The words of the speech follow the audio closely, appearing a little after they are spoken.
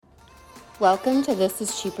Welcome to This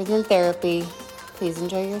is Cheaper Than Therapy. Please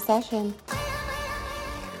enjoy your session.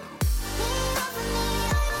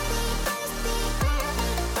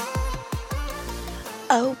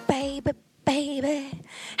 Oh, baby, baby,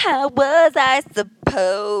 how was I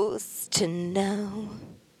supposed to know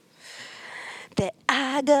that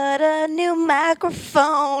I got a new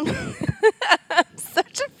microphone? I'm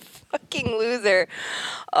such a fucking loser.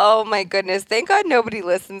 Oh my goodness. Thank God nobody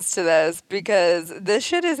listens to this because this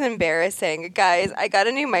shit is embarrassing. Guys, I got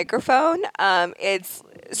a new microphone. It's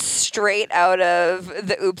straight out of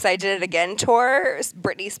the Oops, I Did It Again tour,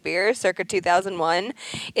 Britney Spears, circa 2001.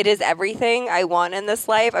 It is everything I want in this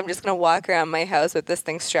life. I'm just going to walk around my house with this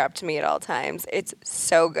thing strapped to me at all times. It's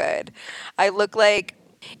so good. I look like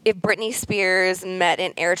if Britney Spears met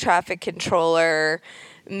an air traffic controller,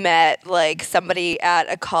 met like somebody at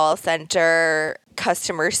a call center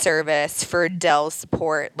customer service for Dell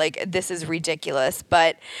support. Like, this is ridiculous.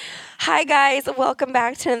 But hi guys, welcome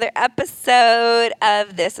back to another episode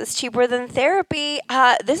of This is Cheaper Than Therapy.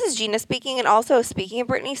 This is Gina speaking, and also speaking of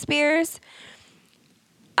Britney Spears,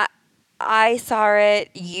 I saw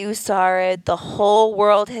it, you saw it, the whole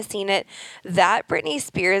world has seen it. That Britney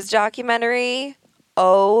Spears documentary,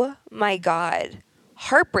 oh my God.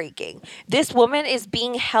 Heartbreaking. This woman is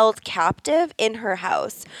being held captive in her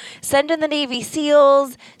house. Send in the Navy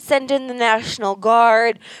SEALs, send in the National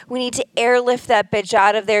Guard. We need to airlift that bitch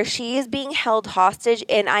out of there. She is being held hostage,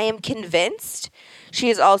 and I am convinced she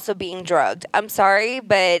is also being drugged. I'm sorry,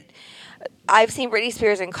 but I've seen Britney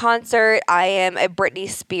Spears in concert. I am a Britney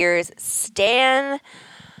Spears stan.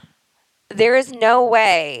 There is no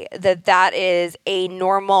way that that is a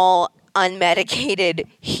normal, unmedicated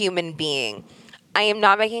human being. I am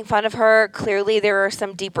not making fun of her. Clearly, there are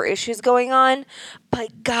some deeper issues going on.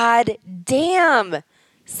 But god damn,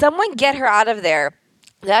 someone get her out of there.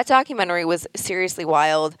 That documentary was seriously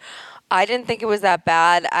wild. I didn't think it was that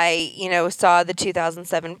bad. I, saw the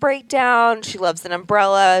 2007 breakdown. She loves an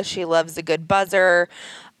umbrella. She loves a good buzzer.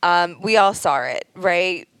 We all saw it,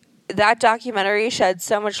 right? That documentary shed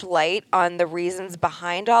so much light on the reasons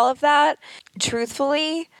behind all of that.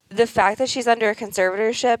 Truthfully, the fact that she's under a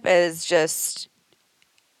conservatorship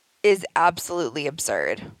is absolutely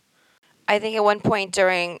absurd. I think at one point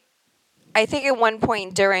during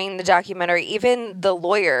the documentary, even the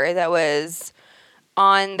lawyer that was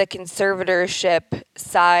on the conservatorship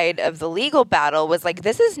side of the legal battle was like,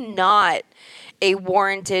 this is not a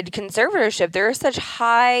warranted conservatorship. There are such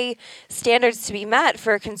high standards to be met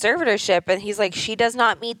for a conservatorship. And he's like, she does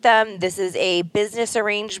not meet them. This is a business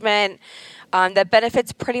arrangement that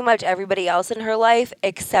benefits pretty much everybody else in her life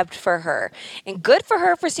except for her. And good for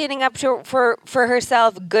her for standing up for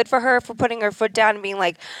herself. Good for her for putting her foot down and being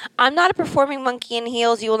like, I'm not a performing monkey in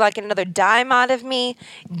heels. You will not get another dime out of me,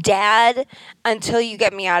 Dad, until you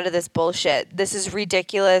get me out of this bullshit. This is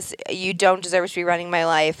ridiculous. You don't deserve to be running my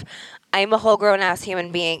life. I'm a whole grown-ass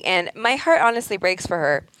human being, and my heart honestly breaks for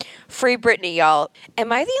her. Free Britney, y'all.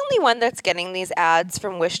 Am I the only one that's getting these ads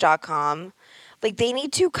from Wish.com? Like, they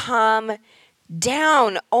need to calm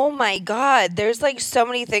down. Oh my God. There's like so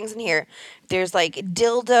many things in here. There's like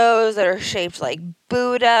dildos that are shaped like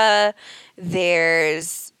Buddha.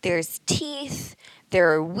 There's teeth.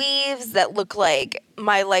 There are weaves that look like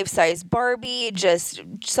my life-size Barbie.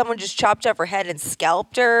 Someone just chopped off her head and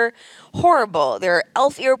scalped her. Horrible. There are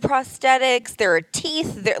elf ear prosthetics. There are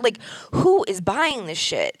teeth. Who is buying this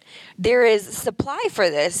shit? There is supply for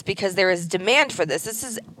this because there is demand for this. This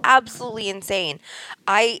is absolutely insane.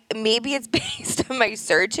 Maybe it's based on my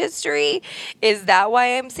search history. Is that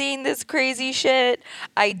why I'm seeing this crazy shit?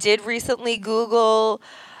 I did recently Google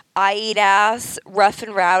I eat ass, rough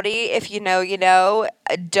and rowdy. If you know, you know.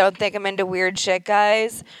 Don't think I'm into weird shit,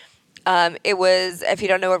 guys. If you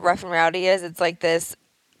don't know what rough and rowdy is, it's like this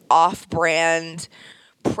off-brand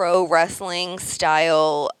pro wrestling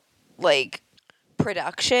style, like,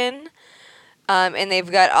 production. And they've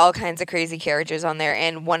got all kinds of crazy characters on there.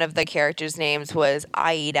 And one of the characters' names was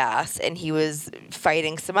I Eat Ass. And he was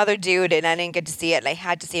fighting some other dude, and I didn't get to see it. And I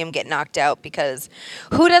had to see him get knocked out because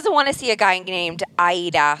who doesn't want to see a guy named I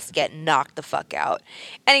Eat Ass get knocked the fuck out?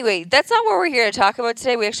 Anyway, that's not what we're here to talk about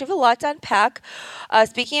today. We actually have a lot to unpack.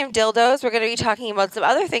 Speaking of dildos, we're going to be talking about some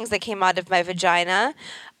other things that came out of my vagina.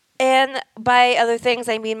 And by other things,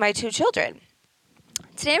 I mean my 2 children.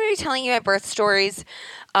 Today I'm going to be telling you my birth stories.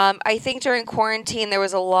 I think during quarantine there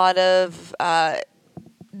was a lot of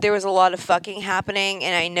fucking happening,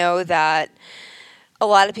 and I know that a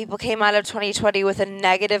lot of people came out of 2020 with a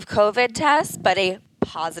negative COVID test, but a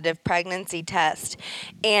positive pregnancy test.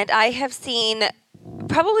 And I have seen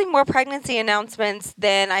probably more pregnancy announcements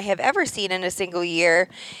than I have ever seen in a single year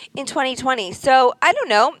in 2020. So I don't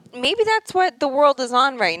know. Maybe that's what the world is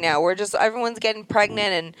on right now. We're just, everyone's getting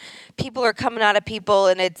pregnant and people are coming out of people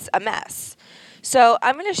and it's a mess. So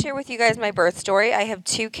I'm going to share with you guys my birth story. I have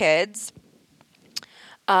 2 kids.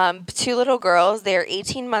 2 little girls. They're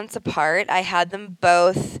 18 months apart. I had them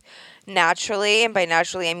both naturally, and by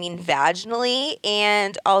naturally I mean vaginally,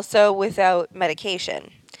 and also without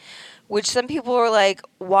medication. Which some people were like,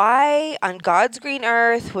 why on God's green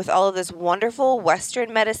earth, with all of this wonderful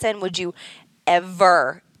Western medicine, would you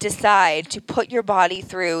ever decide to put your body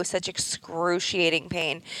through such excruciating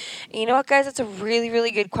pain? And you know what, guys? It's a really,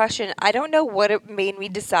 really good question. I don't know what it made me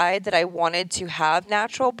decide that I wanted to have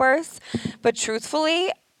natural births, but truthfully,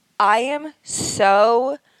 I am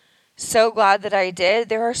so glad that I did.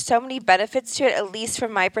 There are so many benefits to it, at least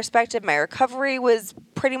from my perspective. My recovery was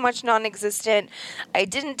pretty much non existent. I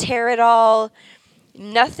didn't tear it all.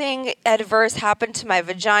 Nothing adverse happened to my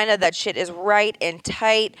vagina. That shit is right and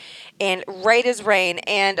tight and right as rain.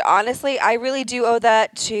 And honestly, I really do owe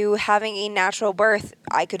that to having a natural birth.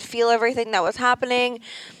 I could feel everything that was happening.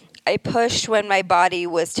 I pushed when my body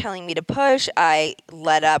was telling me to push. I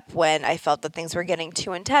let up when I felt that things were getting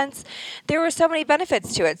too intense. There were so many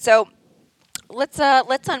benefits to it. So let's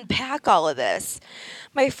unpack all of this.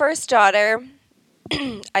 My first daughter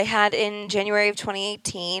I had in January of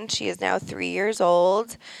 2018. She is now 3 years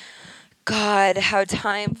old. God, how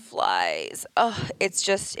time flies. Oh, it's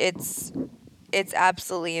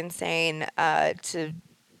absolutely insane to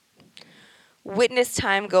witness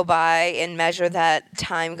time go by and measure that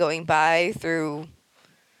time going by through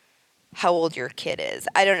how old your kid is.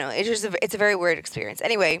 I don't know. It's a very weird experience.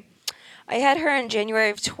 Anyway, I had her in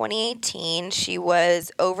January of 2018. She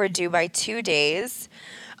was overdue by 2 days.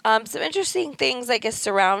 Some interesting things, I guess,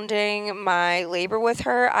 surrounding my labor with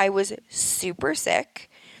her. I was super sick.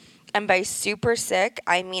 And by super sick,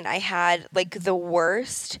 I mean I had like the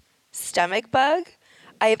worst stomach bug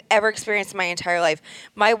I have ever experienced in my entire life.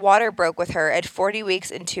 My water broke with her at 40 weeks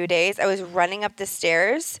and 2 days. I was running up the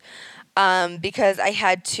stairs because I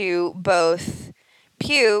had to both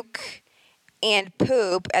puke and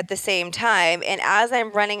poop at the same time. And as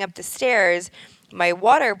I'm running up the stairs, my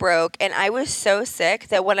water broke, and I was so sick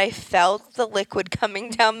that when I felt the liquid coming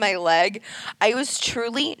down my leg, I was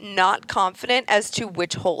truly not confident as to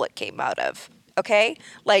which hole it came out of. Okay?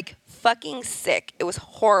 Like, fucking sick. It was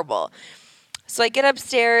horrible. So I get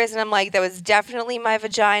upstairs, and I'm like, that was definitely my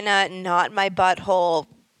vagina, not my butthole.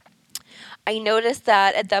 I noticed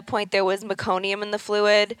that at that point there was meconium in the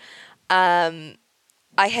fluid.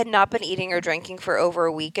 I had not been eating or drinking for over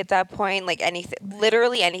a week at that point. Like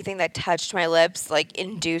literally anything that touched my lips, like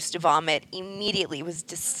induced vomit immediately. It was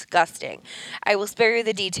disgusting. I will spare you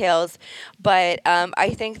the details, but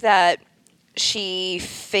I think that she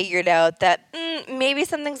figured out that maybe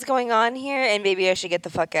something's going on here and maybe I should get the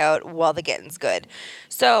fuck out while the getting's good.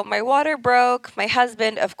 So my water broke. My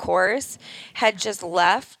husband, of course, had just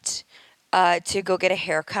left to go get a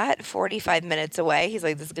haircut 45 minutes away. He's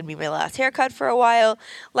like, this is going to be my last haircut for a while.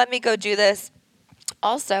 Let me go do this.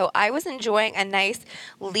 Also, I was enjoying a nice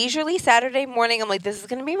leisurely Saturday morning. I'm like, this is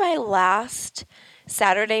going to be my last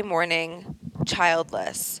Saturday morning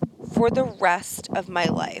childless for the rest of my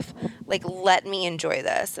life. Like, let me enjoy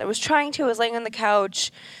this. I was laying on the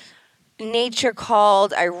couch. Nature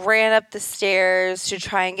called. I ran up the stairs to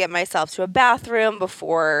try and get myself to a bathroom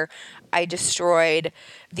before I destroyed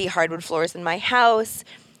the hardwood floors in my house,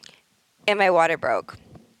 and my water broke.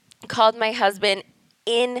 Called my husband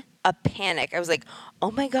in a panic. I was like,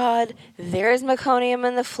 oh my God, there's meconium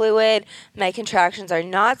in the fluid. My contractions are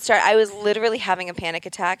not starting. I was literally having a panic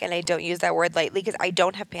attack, and I don't use that word lightly because I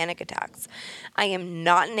don't have panic attacks. I am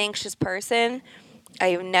not an anxious person.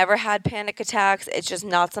 I have never had panic attacks. It's just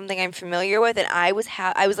not something I'm familiar with. And I was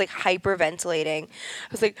like hyperventilating. I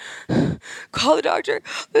was like, call the doctor.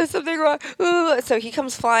 There's something wrong. So he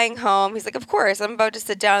comes flying home. He's like, of course. I'm about to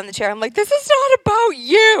sit down in the chair. I'm like, this is not about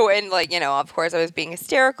you. And like, of course I was being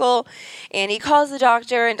hysterical. And he calls the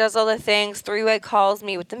doctor and does all the things. Three-way calls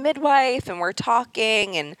me with the midwife and we're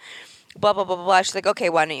talking and blah, blah, blah, blah, blah. She's like, okay,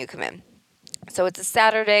 why don't you come in? So it's a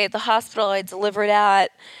Saturday at the hospital I delivered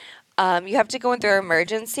at. You have to go in through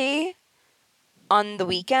emergency on the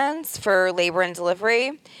weekends for labor and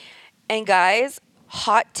delivery. And guys,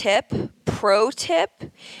 hot tip, pro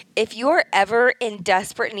tip, if you are ever in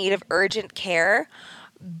desperate need of urgent care,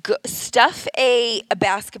 stuff a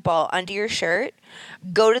basketball under your shirt,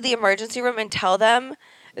 go to the emergency room and tell them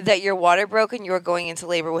that your water broke and you are going into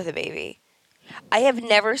labor with a baby. I have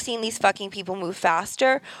never seen these fucking people move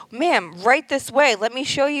faster. Ma'am, right this way. Let me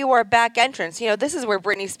show you our back entrance. You know, this is where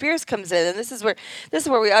Britney Spears comes in, and this is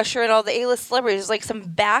where we usher in all the A-list celebrities. It's like some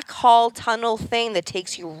back hall tunnel thing that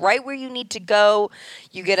takes you right where you need to go.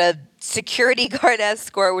 You get a security guard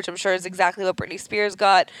escort, which I'm sure is exactly what Britney Spears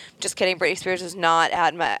got. Just kidding. Britney Spears is not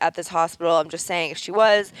at this hospital. I'm just saying if she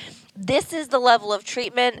was. This is the level of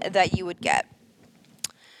treatment that you would get.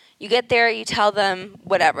 You get there, you tell them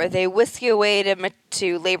whatever. They whisk you away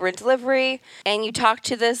to labor and delivery, and you talk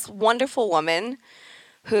to this wonderful woman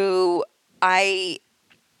who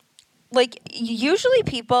usually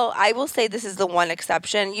people, I will say this is the one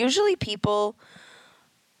exception, usually people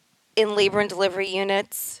in labor and delivery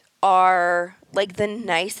units are like the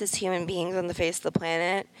nicest human beings on the face of the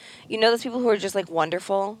planet. You know those people who are just like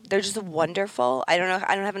wonderful? They're just wonderful. I don't know.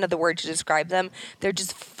 I don't have another word to describe them. They're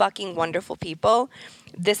just fucking wonderful people.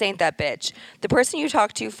 This ain't that bitch. The person you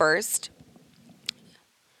talk to first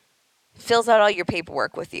fills out all your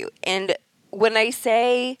paperwork with you. And when I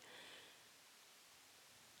say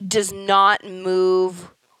does not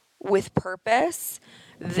move with purpose,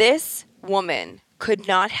 this woman could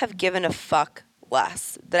not have given a fuck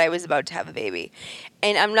less that I was about to have a baby.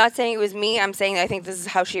 And I'm not saying it was me. I'm saying I think this is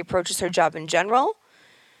how she approaches her job in general.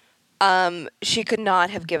 She could not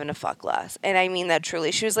have given a fuck less. And I mean that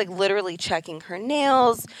truly. She was like literally checking her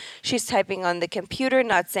nails. She's typing on the computer,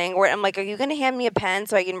 not saying a word. I'm like, are you going to hand me a pen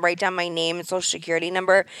so I can write down my name and social security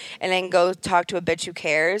number and then go talk to a bitch who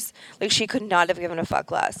cares? Like, she could not have given a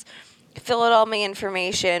fuck less. Fill out all my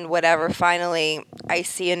information, whatever. Finally, I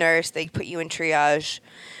see a nurse. They put you in triage,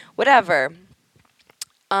 whatever.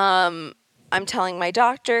 I'm telling my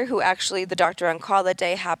doctor, who actually the doctor on call that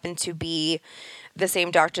day happened to be the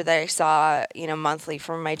same doctor that I saw, monthly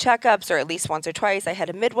for my checkups, or at least once or twice. I had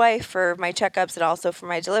a midwife for my checkups and also for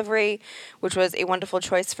my delivery, which was a wonderful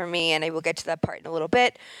choice for me, and I will get to that part in a little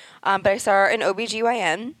bit. But I saw an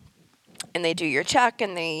OBGYN, and they do your check,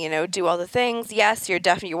 and they, do all the things. Yes, your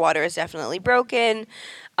water is definitely broken.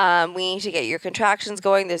 We need to get your contractions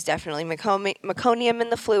going. There's definitely meconium in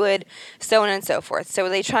the fluid, so on and so forth. So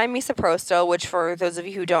they try misoprostol, which for those of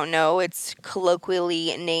you who don't know, it's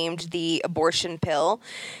colloquially named the abortion pill,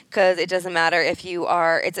 because it doesn't matter if you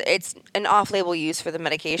are, it's an off-label use for the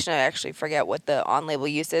medication. I actually forget what the on-label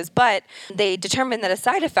use is, but they determined that a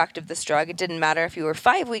side effect of this drug, it didn't matter if you were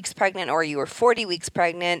 5 weeks pregnant or you were 40 weeks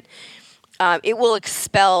pregnant, it will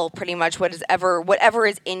expel pretty much whatever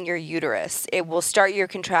is in your uterus. It will start your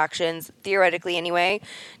contractions, theoretically anyway.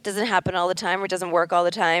 Doesn't happen all the time, or doesn't work all the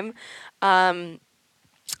time. And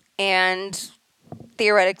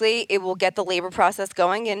theoretically, it will get the labor process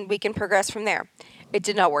going, and we can progress from there. It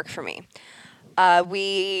did not work for me.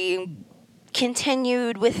 We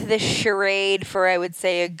continued with this charade for, I would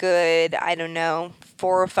say, a good,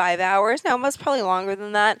 4 or 5 hours. No, it was probably longer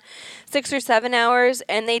than that, 6 or 7 hours.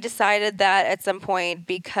 And they decided that at some point,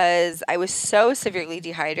 because I was so severely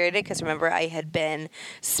dehydrated, because remember, I had been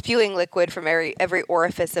spewing liquid from every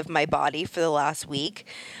orifice of my body for the last week.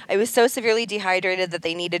 I was so severely dehydrated that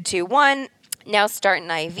they needed to, one, now start an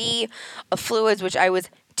IV of fluids, which I was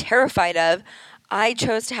terrified of. I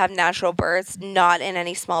chose to have natural births, not in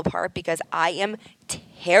any small part, because I am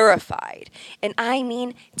terrified, and I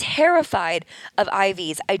mean terrified of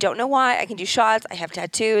IVs. I don't know why. I can do shots. I have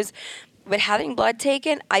tattoos. But having blood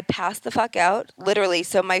taken, I passed the fuck out, literally.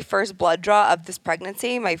 So my first blood draw of this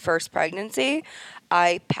pregnancy,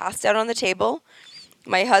 I passed out on the table.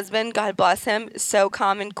 My husband, God bless him, so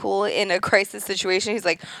calm and cool in a crisis situation. He's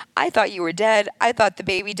like, I thought you were dead. I thought the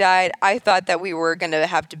baby died. I thought that we were going to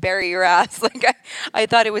have to bury your ass. Like, I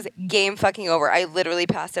thought it was game fucking over. I literally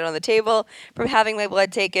passed out on the table from having my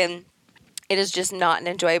blood taken. It is just not an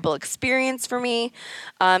enjoyable experience for me.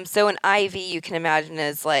 So an IV, you can imagine,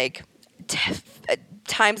 is like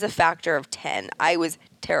times a factor of 10. I was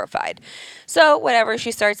terrified. So whatever,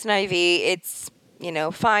 she starts an IV. It's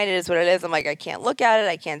fine, it is what it is. I'm like, I can't look at it,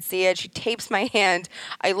 I can't see it. She tapes my hand.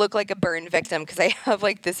 I look like a burn victim because I have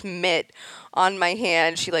like this mitt on my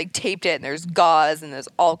hand. She like taped it, and there's gauze and there's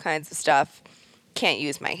all kinds of stuff. Can't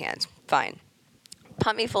use my hand. Fine.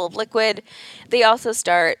 Pump me full of liquid. They also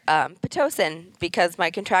start Pitocin because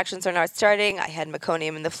my contractions are not starting. I had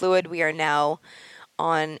meconium in the fluid. We are now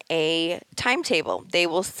on a timetable. They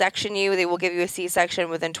will section you. They will give you a C-section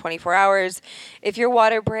within 24 hours. If your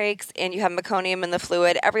water breaks and you have meconium in the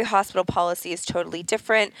fluid, every hospital policy is totally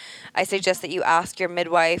different. I suggest that you ask your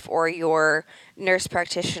midwife or your nurse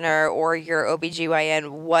practitioner or your OBGYN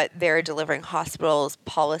what their delivering hospital's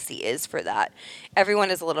policy is for that. Everyone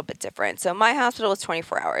is a little bit different. So my hospital was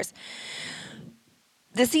 24 hours.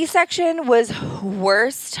 The C-section was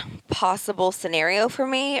worst possible scenario for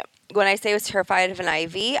me. when I say I was terrified of an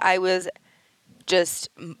IV, I was just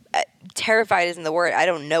terrified isn't the word. I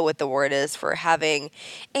don't know what the word is for having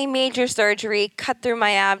a major surgery, cut through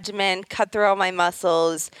my abdomen, cut through all my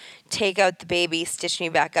muscles, take out the baby, stitch me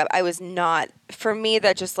back up. I was not, for me,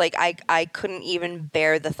 that just like, I couldn't even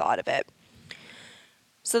bear the thought of it.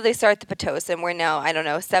 So they start the Pitocin. We're now, I don't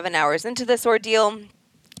know, 7 hours into this ordeal.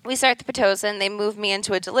 We start the Pitocin. They move me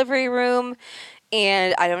into a delivery room.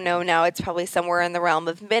 And I don't know, now it's probably somewhere in the realm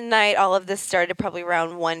of midnight. All of this started probably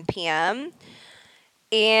around 1 p.m.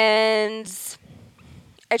 And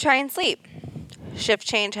I try and sleep. Shift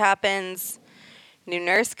change happens. New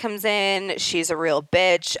nurse comes in. She's a real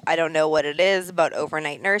bitch. I don't know what it is about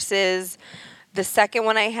overnight nurses. The second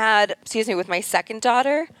one I had, with my second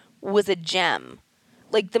daughter, was a gem.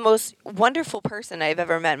 Like the most wonderful person I've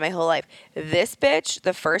ever met in my whole life. This bitch,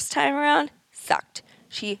 the first time around, sucked.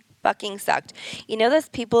 She fucking sucked. You know those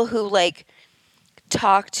people who like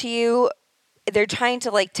talk to you, they're trying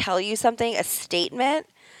to like tell you something, a statement,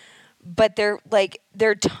 but they're like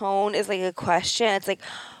their tone is like a question. It's like,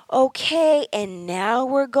 okay, and now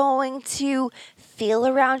we're going to feel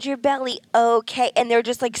around your belly. Okay. And they're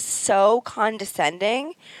just like so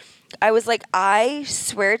condescending. I was like, I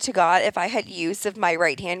swear to God, if I had use of my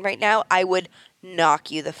right hand right now, I would knock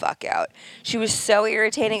you the fuck out. She was so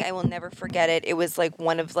irritating. I will never forget it. It was like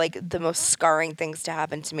one of like the most scarring things to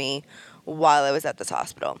happen to me while I was at this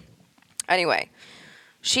hospital. Anyway,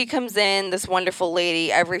 she comes in, this wonderful lady,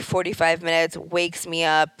 every 45 minutes, wakes me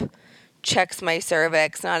up, checks my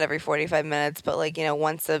cervix, not every 45 minutes, but like,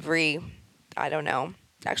 once every, I don't know.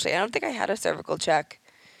 Actually, I don't think I had a cervical check.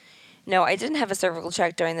 No, I didn't have a cervical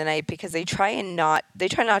check during the night because they try not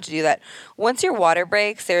to do that. Once your water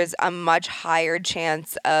breaks, there's a much higher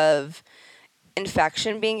chance of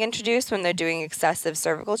infection being introduced when they're doing excessive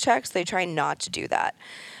cervical checks. They try not to do that.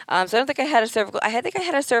 So I don't think I had a cervical. I think I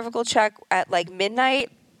had a cervical check at like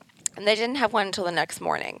midnight, and they didn't have one until the next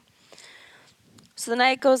morning. So the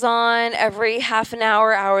night goes on. Every half an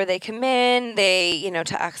hour they come in. They,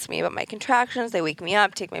 to ask me about my contractions. They wake me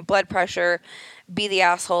up, take my blood pressure, be the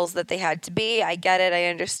assholes that they had to be. I get it. I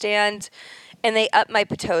understand. And they up my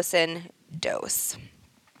Pitocin dose.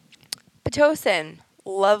 Pitocin,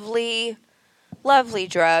 lovely, lovely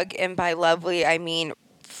drug. And by lovely, I mean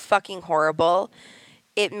fucking horrible.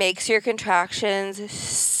 It makes your contractions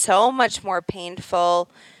so much more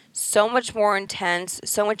painful, so much more intense,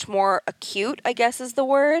 so much more acute, I guess is the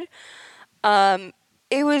word.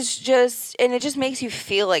 It was just, and it just makes you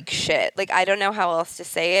feel like shit. Like, I don't know how else to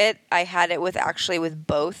say it. I had it with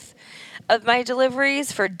both of my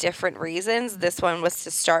deliveries for different reasons. This one was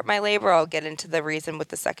to start my labor. I'll get into the reason with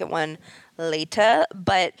the second one later.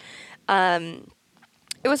 But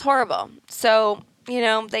it was horrible. So,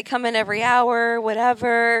 they come in every hour,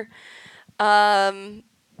 whatever. 7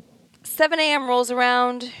 a.m. rolls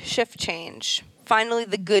around, shift change. Finally,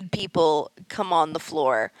 the good people come on the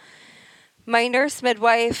floor. My nurse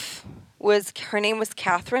midwife her name was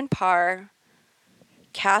Catherine Parr.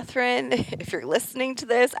 Catherine, if you're listening to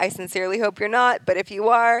this, I sincerely hope you're not, but if you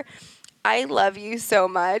are, I love you so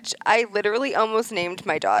much. I literally almost named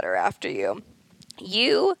my daughter after you.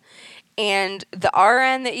 You and the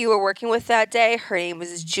RN that you were working with that day, her name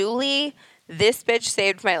was Julie. This bitch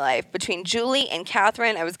saved my life. Between Julie and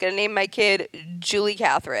Catherine, I was going to name my kid Julie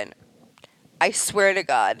Catherine. I swear to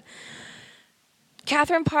God.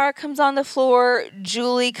 Catherine Parr comes on the floor.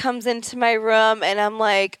 Julie comes into my room, and I'm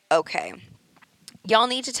like, okay, y'all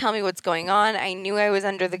need to tell me what's going on. I knew I was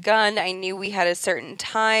under the gun. I knew we had a certain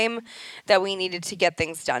time that we needed to get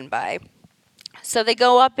things done by. So they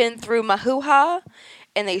go up in through my hoo-ha,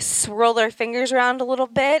 and they swirl their fingers around a little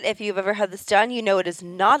bit. If you've ever had this done, you know it is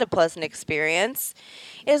not a pleasant experience.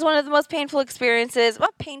 It is one of the most painful experiences.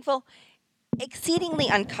 Not painful, exceedingly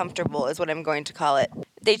uncomfortable is what I'm going to call it.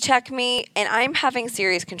 They check me, and I'm having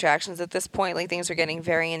serious contractions at this point. Like, things are getting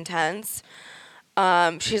very intense.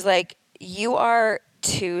 She's like, you are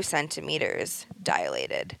 2 centimeters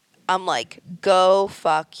dilated. I'm like, go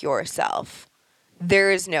fuck yourself.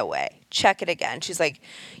 There is no way. Check it again. She's like,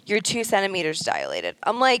 you're 2 centimeters dilated.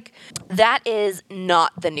 I'm like, that is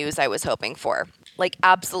not the news I was hoping for. Like,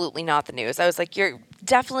 absolutely not the news. I was like, you're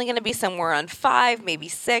definitely going to be somewhere on 5, maybe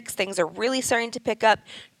 6. Things are really starting to pick up.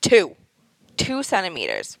 2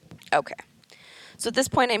 centimeters. Okay. So at this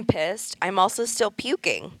point, I'm pissed. I'm also still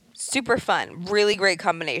puking. Super fun. Really great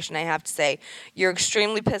combination, I have to say. You're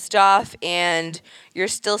extremely pissed off, and you're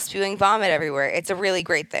still spewing vomit everywhere. It's a really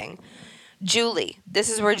great thing. Julie. This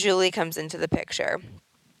is where Julie comes into the picture.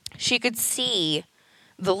 She could see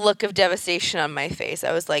the look of devastation on my face.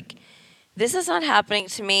 I was like, this is not happening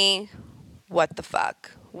to me. What the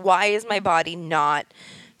fuck? Why is my body not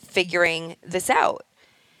figuring this out.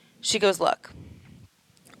 She goes, look,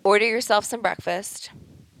 order yourself some breakfast.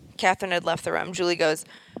 Catherine had left the room. Julie goes,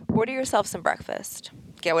 order yourself some breakfast.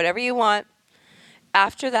 Get whatever you want.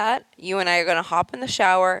 After that, you and I are going to hop in the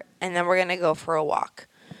shower, and then we're going to go for a walk.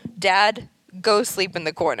 Dad, go sleep in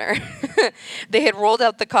the corner. They had rolled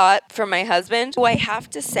out the cot for my husband, who I have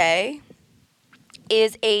to say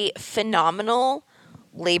is a phenomenal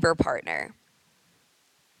labor partner.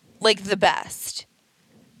 Like the best.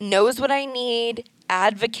 Knows what I need,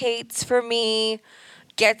 advocates for me,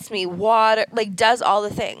 gets me water, like does all the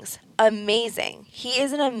things. Amazing. He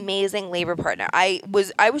is an amazing labor partner. I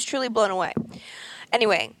was truly blown away.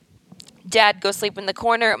 Anyway, Dad, go sleep in the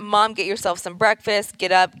corner. Mom, get yourself some breakfast.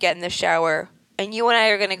 Get up, get in the shower. And you and I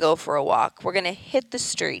are going to go for a walk. We're going to hit the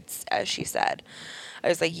streets, as she said. I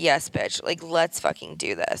was like, yes, bitch. Like, let's fucking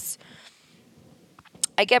do this.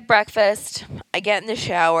 I get breakfast. I get in the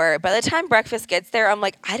shower. By the time breakfast gets there, I'm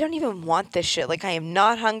like, I don't even want this shit. Like, I am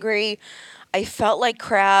not hungry. I felt like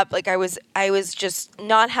crap. Like, I was just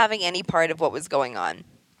not having any part of what was going on.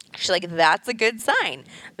 She's like, that's a good sign.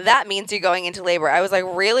 That means you're going into labor. I was like,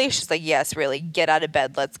 really? She's like, yes, really. Get out of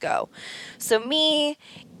bed. Let's go. So me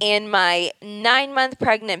in my 9-month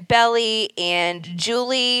pregnant belly and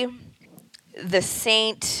Julie, the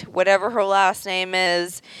saint, whatever her last name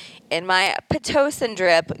is, in my Pitocin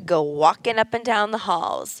drip, go walking up and down the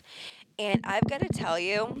halls. And I've got to tell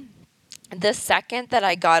you, the second that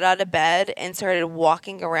I got out of bed and started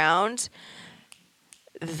walking around,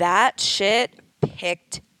 that shit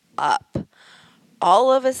picked up.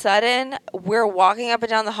 All of a sudden, we're walking up and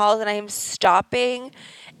down the halls and I am stopping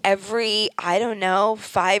every,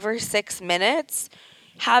 5 or 6 minutes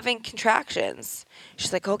having contractions.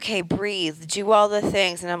 She's like, okay, breathe, do all the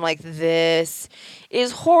things. And I'm like, this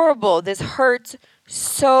is horrible. This hurts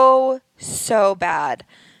so, so bad.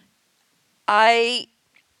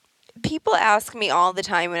 People ask me all the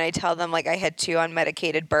time when I tell them like I had 2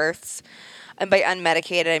 unmedicated births. And by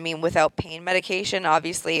unmedicated, I mean without pain medication.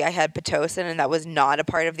 Obviously, I had Pitocin, and that was not a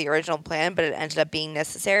part of the original plan, but it ended up being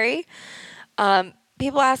necessary.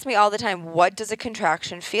 People ask me all the time, what does a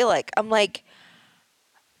contraction feel like? I'm like,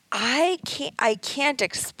 I can't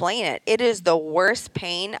explain it. It is the worst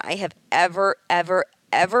pain I have ever, ever,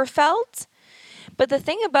 ever felt. But the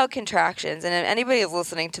thing about contractions, and if anybody is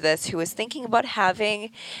listening to this who is thinking about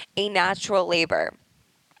having a natural labor,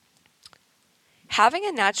 having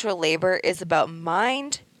a natural labor is about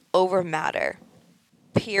mind over matter.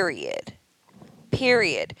 Period.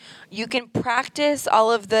 You can practice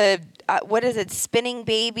all of the, spinning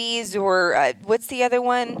babies, or what's the other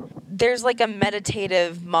one? There's like a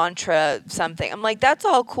meditative mantra something. I'm like, that's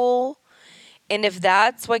all cool. And if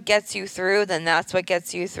that's what gets you through, then that's what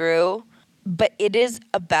gets you through. But it is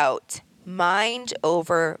about mind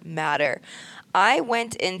over matter. I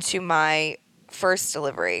went into my first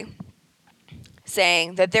delivery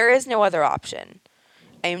saying that there is no other option.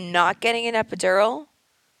 I am not getting an epidural.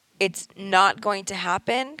 It's not going to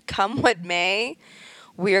happen. Come what may,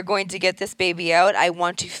 we are going to get this baby out. I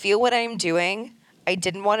want to feel what I'm doing. I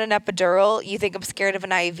didn't want an epidural. You think I'm scared of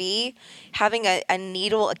an IV? Having a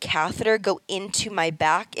needle, a catheter go into my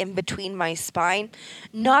back, in between my spine,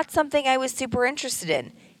 not something I was super interested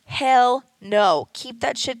in. Hell no. Keep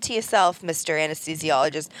that shit to yourself, Mr.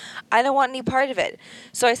 Anesthesiologist. I don't want any part of it.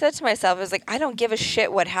 So I said to myself, I was like, I don't give a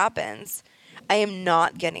shit what happens. I am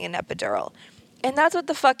not getting an epidural. And that's what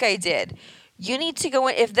the fuck I did. You need to go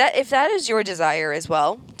in, if that is your desire as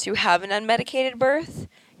well, to have an unmedicated birth,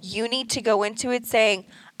 you need to go into it saying,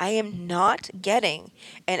 I am not getting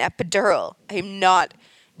an epidural. I am not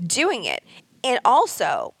doing it. And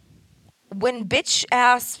also, when bitch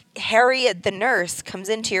ass Harriet the nurse comes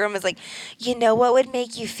into your room and is like, you know what would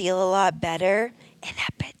make you feel a lot better? An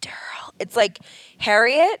epidural. It's like,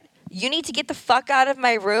 Harriet, you need to get the fuck out of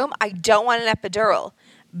my room. I don't want an epidural.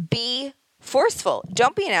 Be forceful.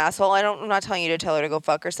 Don't be an asshole. I'm not telling you to tell her to go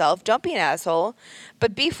fuck herself. Don't be an asshole,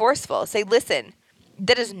 but be forceful. Say, listen,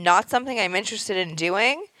 that is not something I'm interested in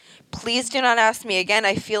doing. Please do not ask me again.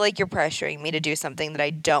 I feel like you're pressuring me to do something that I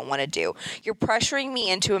don't want to do. You're pressuring me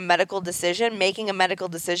into a medical decision, making a medical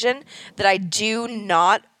decision that I do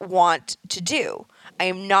not want to do. I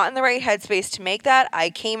am not in the right headspace to make that. I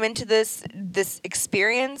came into this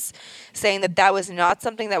experience saying that was not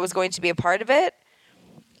something that was going to be a part of it.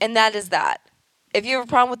 And that is that. If you have a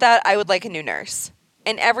problem with that, I would like a new nurse.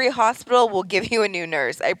 And every hospital will give you a new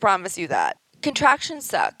nurse. I promise you that. Contractions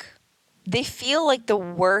suck. They feel like the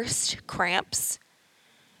worst cramps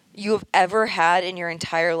you have ever had in your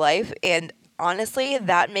entire life. And honestly,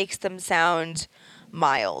 that makes them sound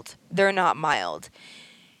mild. They're not mild.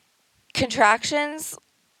 Contractions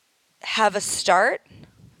have a start,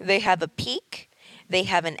 They have a peak, they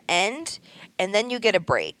have an end, and then you get a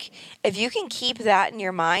break. If you can keep that in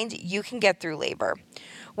your mind, you can get through labor.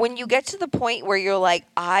 When you get to the point where you're like,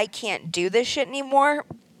 I can't do this shit anymore,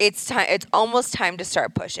 it's time. It's almost time to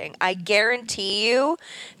start pushing. I guarantee you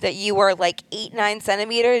that you are like 8-9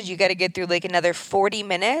 centimeters. You got to get through like another 40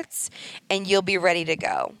 minutes, and you'll be ready to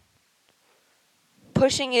go.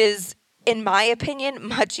 Pushing is, in my opinion,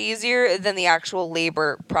 much easier than the actual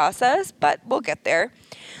labor process, but we'll get there.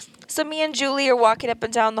 So me and Julie are walking up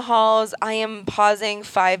and down the halls. I am pausing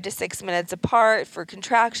 5 to 6 minutes apart for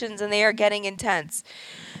contractions, and they are getting intense.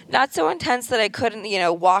 Not so intense that I couldn't,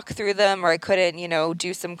 walk through them, or I couldn't,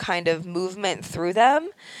 do some kind of movement through them,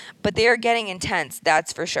 but they are getting intense,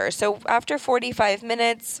 that's for sure. So after 45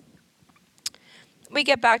 minutes, we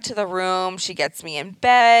get back to the room. She gets me in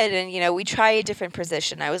bed, and, we try a different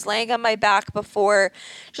position. I was laying on my back before.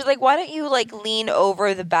 She's like, why don't you, lean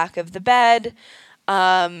over the back of the bed,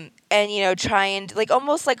 and, try and,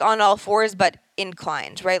 almost like on all fours, but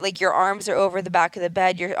inclined, right? Like your arms are over the back of the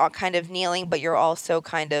bed. You're all kind of kneeling, but you're also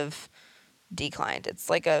kind of declined. It's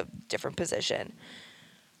like a different position.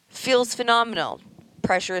 Feels phenomenal.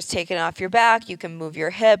 Pressure is taken off your back. You can move your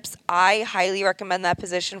hips. I highly recommend that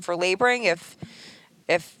position for laboring if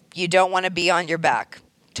you don't want to be on your back.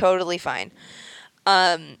 Totally fine.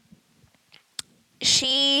 My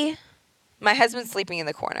husband's sleeping in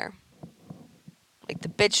the corner. Like the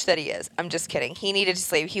bitch that he is. I'm just kidding. He needed to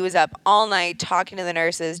sleep. He was up all night talking to the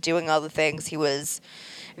nurses, doing all the things. He was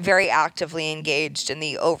very actively engaged in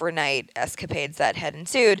the overnight escapades that had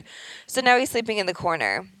ensued. So now he's sleeping in the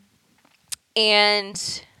corner.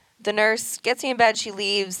 And the nurse gets me in bed. She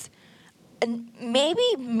leaves. And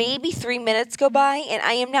maybe 3 minutes go by, and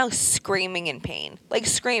I am now screaming in pain. Like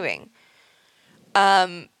screaming.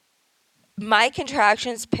 My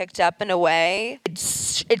contractions picked up in a way,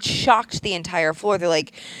 it shocked the entire floor. They're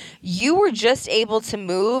like, you were just able to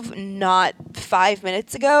move not 5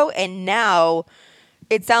 minutes ago, and now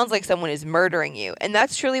it sounds like someone is murdering you. And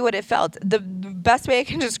that's truly what it felt. The best way I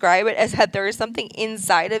can describe it is that there is something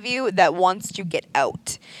inside of you that wants to get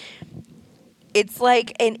out. It's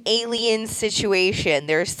like an alien situation.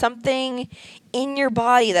 There's something in your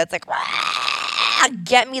body that's like,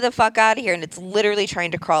 get me the fuck out of here. And it's literally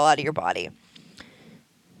trying to crawl out of your body.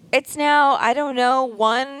 It's now,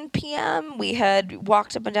 1 p.m. We had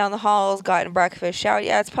walked up and down the halls, gotten breakfast, showered.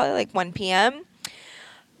 Yeah, it's probably like 1 p.m.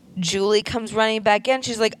 Julie comes running back in.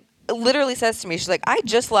 She's like, literally says to me, she's like, I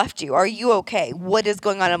just left you. Are you okay? What is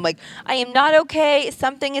going on? I'm like, I am not okay.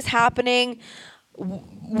 Something is happening.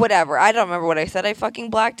 Whatever. I don't remember what I said. I fucking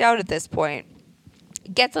blacked out at this point.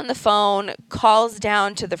 Gets on the phone, calls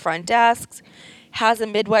down to the front desk, has a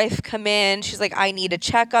midwife come in. She's like, I need a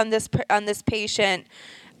check on this patient.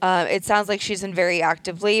 It sounds like she's in very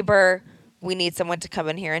active labor. We need someone to come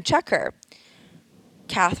in here and check her.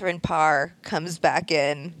 Catherine Parr comes back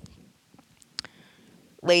in.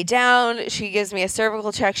 Lay down. She gives me a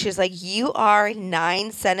cervical check. She's like, you are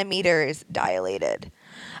 9 centimeters dilated.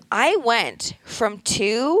 I went from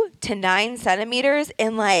 2 to 9 centimeters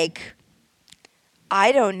in 4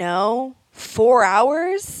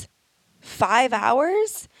 hours, 5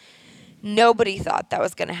 hours. Nobody thought that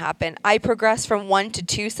was going to happen. I progressed from 1 to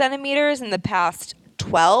 2 centimeters in the past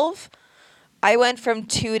 12. I went from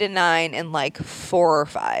 2 to 9 in 4 or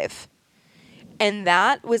 5. And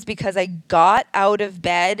that was because I got out of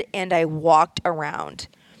bed and I walked around.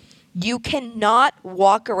 You cannot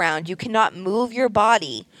walk around. You cannot move your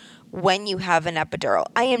body when you have an epidural.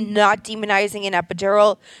 I am not demonizing an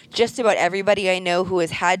epidural. Just about everybody I know who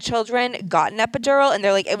has had children got an epidural, and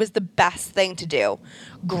they're like, it was the best thing to do.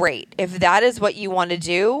 Great. If that is what you want to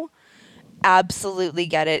do, absolutely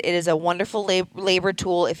get it. It is a wonderful labor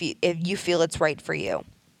tool if you feel it's right for you.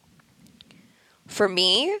 For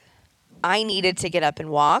me, I needed to get up and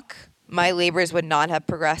walk. My labors would not have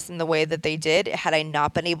progressed in the way that they did had I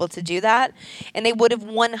not been able to do that. And they would have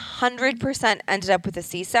 100% ended up with a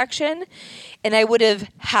C-section. And I would have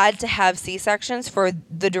had to have C-sections for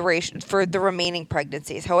the duration, for the remaining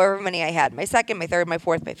pregnancies, however many I had. My second, my third, my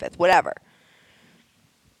fourth, my fifth, whatever.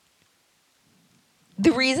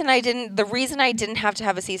 The reason I didn't have to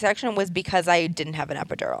have a C-section was because I didn't have an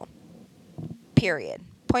epidural. Period.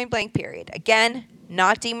 Point blank period. Again,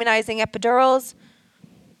 not demonizing epidurals.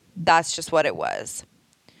 That's just what it was.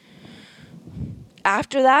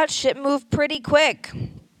 After that, shit moved pretty quick.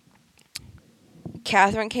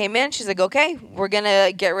 Catherine came in. She's like, okay, we're going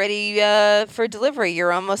to get ready for delivery.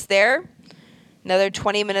 You're almost there. Another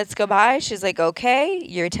 20 minutes go by. She's like, okay,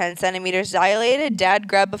 you're 10 centimeters dilated. Dad,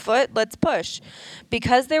 grab a foot. Let's push.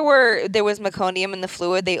 Because there was meconium in the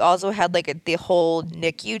fluid, they also had like the whole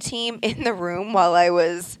NICU team in the room while I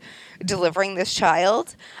was delivering this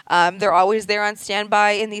child. They're always there on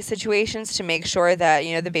standby in these situations to make sure that,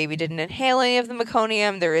 the baby didn't inhale any of the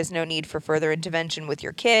meconium. There is no need for further intervention with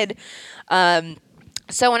your kid.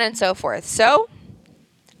 So on and so forth. So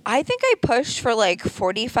I think I pushed for like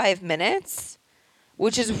 45 minutes,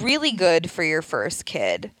 which is really good for your first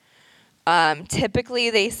kid. Typically,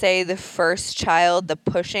 they say the first child, the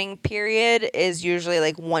pushing period is usually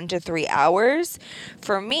like 1 to 3 hours.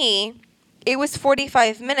 For me, it was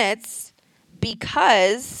 45 minutes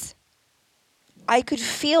because I could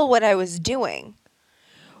feel what I was doing.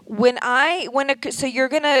 When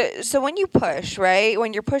you push, right?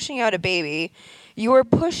 When you're pushing out a baby, you are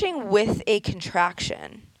pushing with a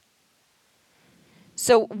contraction.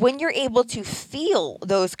 So when you're able to feel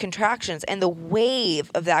those contractions and the wave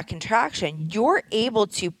of that contraction, you're able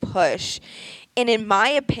to push in my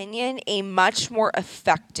opinion, a much more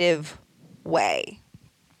effective way.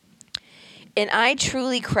 And I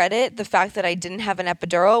truly credit the fact that I didn't have an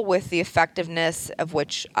epidural with the effectiveness of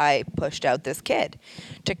which I pushed out this kid.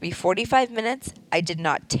 It took me 45 minutes. I did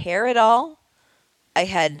not tear at all. I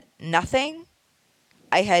had nothing.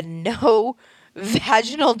 I had no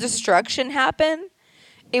vaginal destruction happen.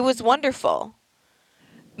 It was wonderful.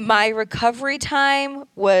 My recovery time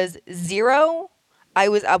was 0. I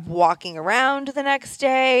was up walking around the next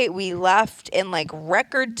day. We left in like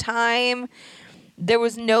record time. There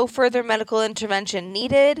was no further medical intervention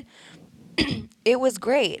needed. It was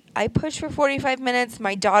great. I pushed for 45 minutes.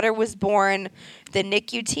 My daughter was born. The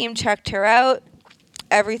NICU team checked her out.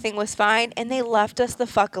 Everything was fine, and they left us the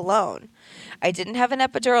fuck alone. I didn't have an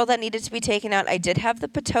epidural that needed to be taken out. I did have the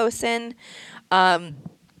Pitocin,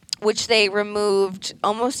 which they removed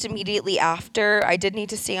almost immediately after. I did need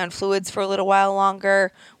to stay on fluids for a little while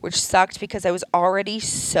longer, which sucked because I was already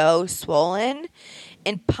so swollen.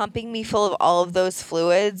 And pumping me full of all of those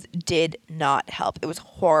fluids did not help. It was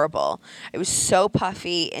horrible. I was so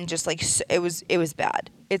puffy and just like, it was bad.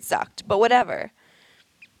 It sucked, but whatever.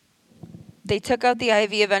 They took out the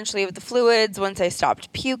IV eventually with the fluids once I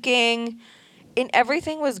stopped puking, and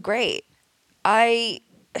everything was great. I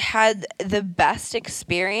had the best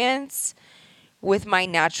experience with my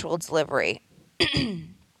natural delivery.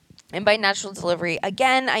 And by natural delivery,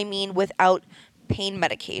 again, I mean without pain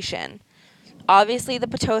medication. Obviously, the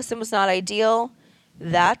Pitocin was not ideal.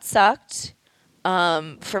 That sucked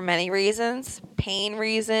for many reasons. Pain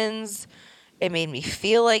reasons. It made me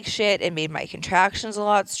feel like shit. It made my contractions a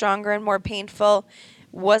lot stronger and more painful.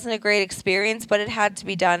 Wasn't a great experience, but it had to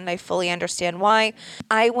be done, and I fully understand why.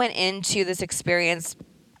 I went into this experience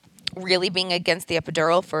really being against the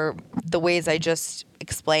epidural for the ways I just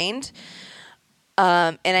explained.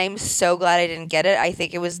 And I'm so glad I didn't get it. I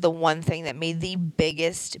think it was the one thing that made the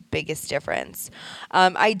biggest difference.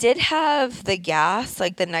 I did have the gas,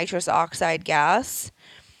 like the nitrous oxide gas,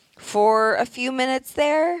 for a few minutes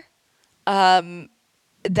there. That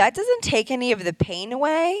doesn't take any of the pain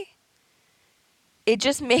away. It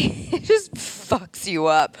just it just fucks you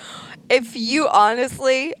up. If you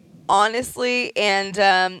honestly, and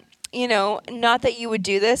not that you would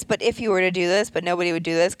do this, but if you were to do this, but nobody would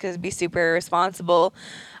do this because it'd be super irresponsible.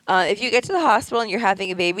 If you get to the hospital and you're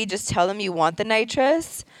having a baby, just tell them you want the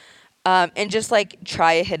nitrous, and just like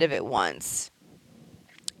try a hit of it once.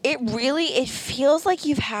 It feels like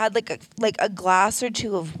you've had like a glass or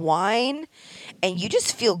two of wine, and you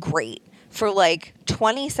just feel great for like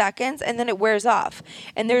 20 seconds, and then it wears off.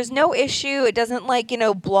 And there's no issue. It doesn't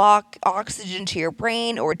block oxygen to your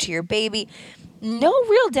brain or to your baby. No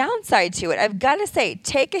real downside to it. I've got to say,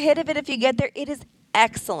 take a hit of it if you get there. It is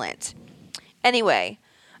excellent. Anyway,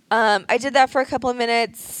 I did that for a couple of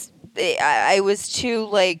minutes. I was too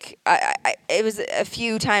it was a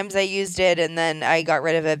few times I used it, and then I got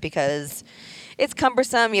rid of it because it's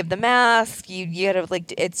cumbersome. You have the mask. You gotta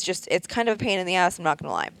it's kind of a pain in the ass. I'm not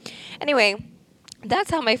gonna lie. Anyway, that's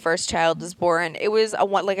how my first child was born. It was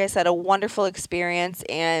like I said, a wonderful experience,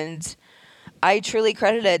 and I truly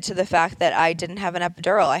credit it to the fact that I didn't have an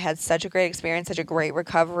epidural. I had such a great experience, such a great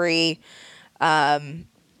recovery. Like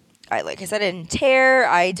I said, I didn't tear.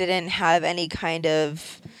 I didn't have any kind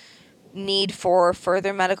of need for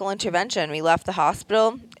further medical intervention. We left the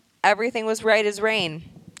hospital. Everything was right as rain.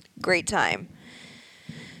 Great time.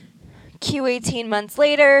 18 months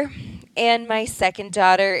later, and my second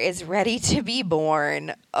daughter is ready to be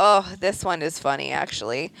born. Oh, this one is funny,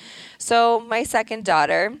 actually. So my second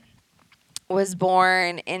daughter was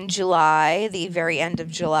born in July, the very end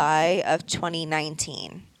of July of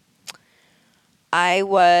 2019. I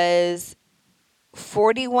was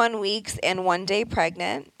 41 weeks and 1 day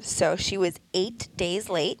pregnant. So she was 8 days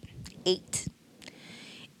late. 8.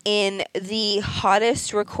 In the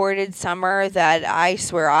hottest recorded summer that I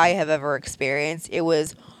swear I have ever experienced. It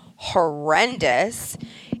was horrendous.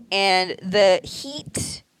 And the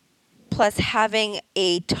heat plus having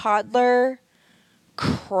a toddler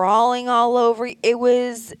crawling all over, it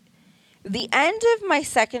was the end of my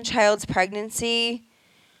second child's pregnancy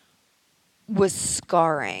was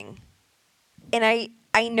scarring. And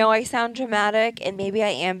I know I sound dramatic, and maybe I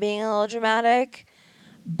am being a little dramatic,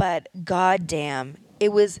 but goddamn,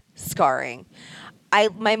 it was scarring.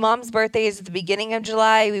 My mom's birthday is at the beginning of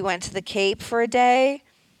July. We went to the Cape for a day.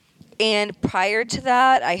 And prior to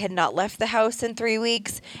that, I had not left the house in 3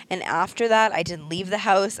 weeks. And after that, I didn't leave the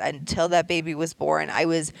house until that baby was born.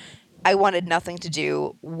 I wanted nothing to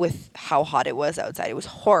do with how hot it was outside. It was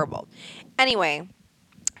horrible. Anyway,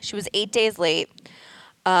 she was 8 days late.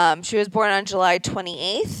 She was born on July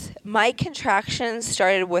 28th. My contractions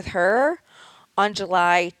started with her on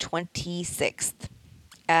July 26th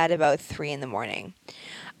at about 3 in the morning.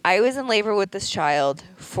 I was in labor with this child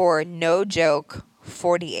for, no joke,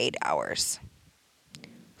 48 hours.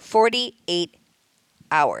 48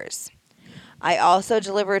 hours. I also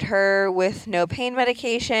delivered her with no pain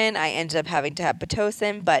medication. I ended up having to have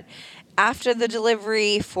Pitocin, but after the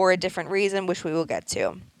delivery for a different reason, which we will get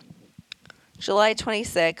to. July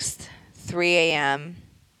 26th, 3 a.m.,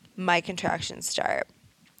 my contractions start.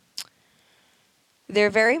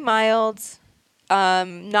 They're very mild,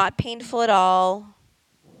 not painful at all,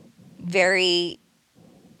 very,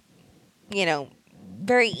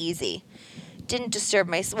 very easy. Didn't disturb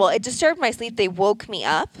it disturbed my sleep. They woke me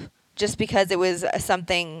up just because it was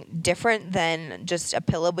something different than just a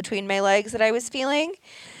pillow between my legs that I was feeling.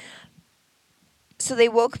 So they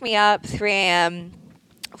woke me up 3 a.m.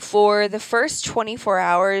 For the first 24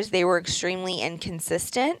 hours, they were extremely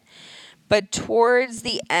inconsistent. But towards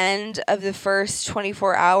the end of the first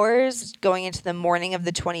 24 hours, going into the morning of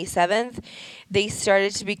the 27th, they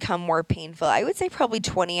started to become more painful. I would say probably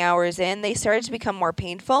 20 hours in, they started to become more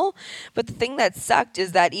painful. But the thing that sucked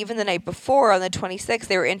is that even the night before, on the 26th,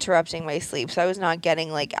 they were interrupting my sleep. So I was not getting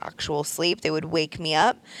like actual sleep. They would wake me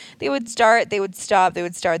up. They would start, they would stop, they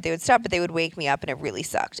would start, they would stop, but they would wake me up, and it really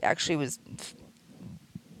sucked. Actually,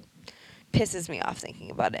 pisses me off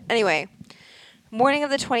thinking about it. Anyway. Morning of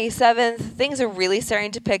the 27th, things are really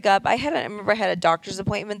starting to pick up. I remember I had a doctor's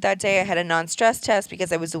appointment that day. I had a non-stress test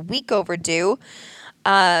because I was a week overdue.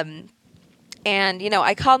 And,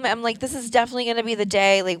 I called I'm like, this is definitely going to be the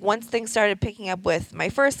day. Like, once things started picking up with my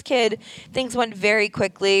first kid, things went very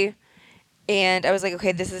quickly. And I was like,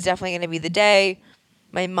 okay, this is definitely going to be the day.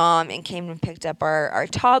 My mom came and picked up our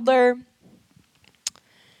toddler.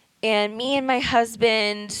 And me and my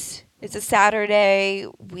husband, it's a Saturday,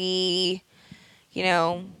 we...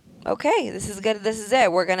 okay, this is good. This is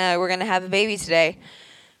it. We're gonna have a baby today.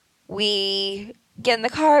 We get in the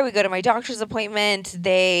car. We go to my doctor's appointment.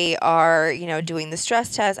 They are, doing the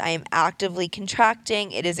stress test. I am actively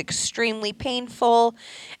contracting. It is extremely painful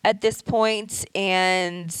at this point,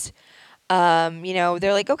 and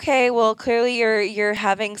they're like, okay, well, clearly you're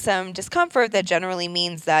having some discomfort. That generally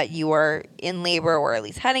means that you are in labor or at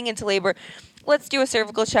least heading into labor. Let's do a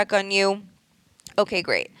cervical check on you. Okay,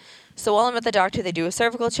 great. So while I'm at the doctor, they do a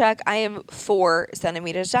cervical check. I am 4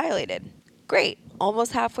 centimeters dilated. Great.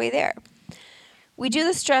 Almost halfway there. We do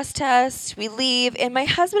the stress test. We leave. And my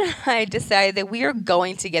husband and I decide that we are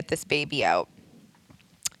going to get this baby out.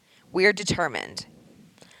 We are determined.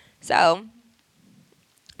 So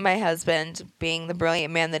my husband, being the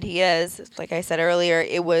brilliant man that he is, like I said earlier,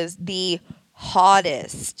 it was the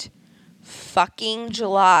hottest fucking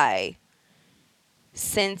July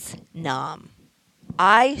since Nam.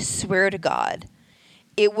 I swear to God,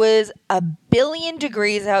 it was 1,000,000,000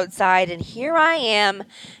 degrees outside, and here I am,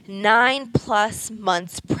 9+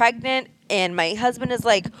 months pregnant, and my husband is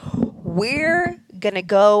like, we're gonna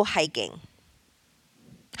go hiking.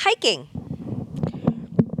 Hiking.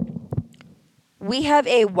 We have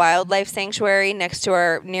a wildlife sanctuary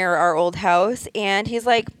near our old house, and he's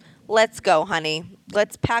like, let's go, honey.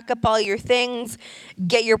 Let's pack up all your things,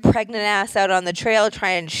 get your pregnant ass out on the trail,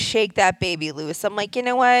 try and shake that baby loose. I'm like, you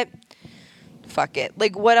know what? Fuck it.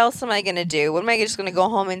 Like, what else am I going to do? What am I just going to go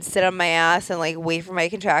home and sit on my ass and, like, wait for my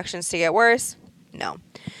contractions to get worse? No.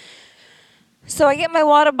 So I get my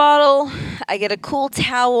water bottle, I get a cool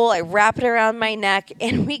towel, I wrap it around my neck,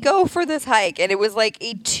 and we go for this hike. And it was like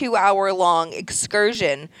a 2-hour-long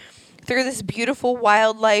excursion through this beautiful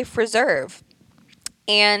wildlife reserve.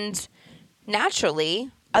 And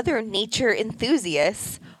naturally, other nature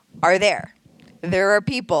enthusiasts are there. There are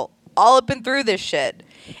people all up and through this shit.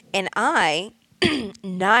 And I,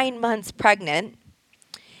 9 months pregnant,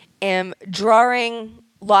 am drawing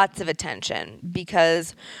lots of attention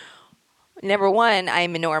because number one,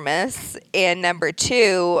 I'm enormous, and number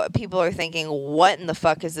two, people are thinking, what in the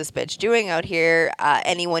fuck is this bitch doing out here?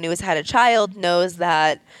 Anyone who has had a child knows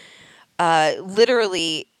that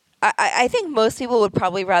literally, I think most people would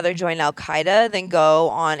probably rather join Al Qaeda than go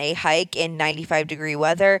on a hike in 95-degree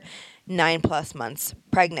weather, 9+ months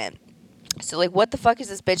pregnant. So, like, what the fuck is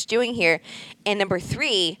this bitch doing here? And number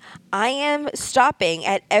three, I am stopping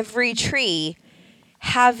at every tree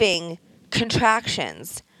having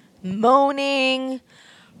contractions, moaning,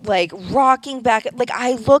 like rocking back. Like,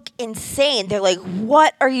 I look insane. They're like,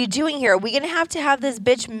 what are you doing here? Are we going to have this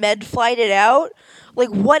bitch med flighted out? Like,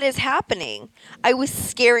 what is happening? I was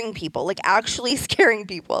scaring people, like actually scaring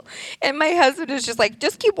people. And my husband is just like,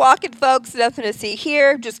 just keep walking, folks. Nothing to see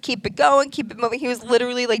here. Just keep it going, keep it moving. He was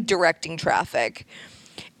literally like directing traffic.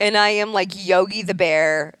 And I am like Yogi the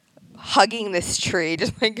Bear hugging this tree,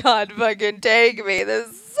 just like, God fucking take me.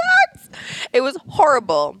 This sucks. It was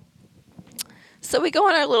horrible. So we go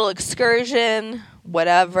on our little excursion,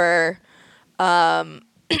 whatever.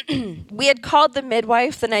 We had called the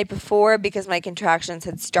midwife the night before because my contractions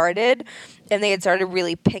had started and they had started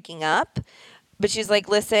really picking up. But she's like,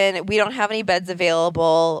 listen, we don't have any beds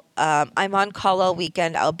available. I'm on call all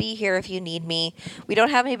weekend. I'll be here if you need me. We don't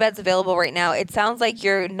have any beds available right now. It sounds like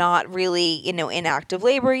you're not really, in active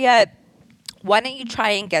labor yet. Why don't you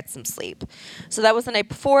try and get some sleep? So that was the night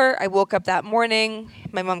before. I woke up that morning.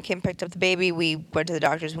 My mom came, picked up the baby. We went to the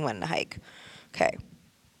doctor's. We went on a hike. Okay.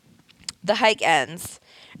 The hike ends.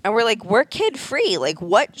 And we're like, we're kid free. Like,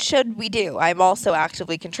 what should we do? I'm also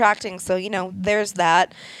actively contracting. So, there's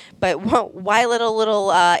that. But why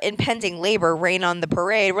little impending labor rain on the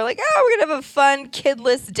parade? We're like, oh, we're going to have a fun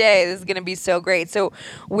kidless day. This is going to be so great. So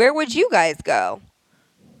where would you guys go?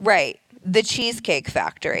 Right. The Cheesecake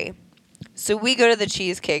Factory. So we go to the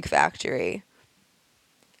Cheesecake Factory.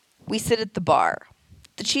 We sit at the bar.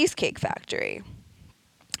 The Cheesecake Factory.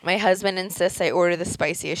 My husband insists I order the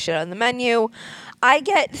spiciest shit on the menu. I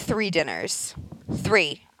get 3 dinners.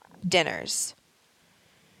 3 dinners.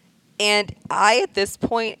 And I, at this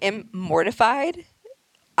point, am mortified.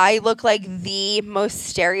 I look like the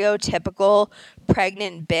most stereotypical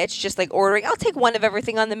pregnant bitch, just like ordering, I'll take one of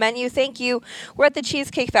everything on the menu. Thank you. We're at the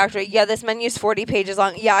Cheesecake Factory. Yeah, this menu is 40 pages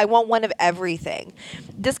long. Yeah, I want one of everything.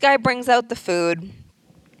 This guy brings out the food,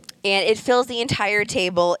 and it fills the entire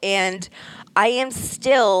table, and I am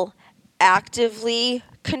still actively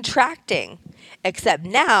contracting. Except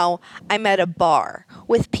now I'm at a bar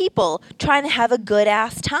with people trying to have a good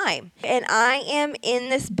ass time. And I am in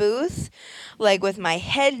this booth, like with my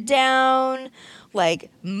head down, like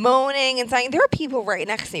moaning and sighing. There are people right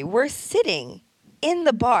next to me. We're sitting in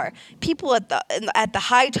the bar. People at the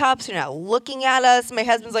high tops are now looking at us. My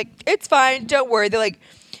husband's like, it's fine, don't worry. They're like,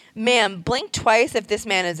 ma'am, blink twice if this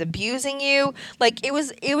man is abusing you. Like, it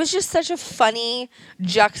was just such a funny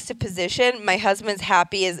juxtaposition. My husband's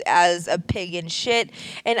happy as a pig in shit,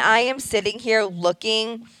 and I am sitting here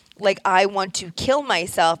looking like I want to kill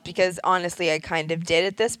myself because honestly I kind of did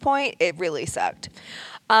at this point. It really sucked.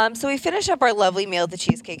 So we finish up our lovely meal at the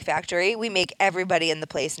Cheesecake Factory. We make everybody in the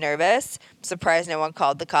place nervous. Surprised no one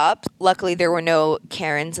called the cops. Luckily there were no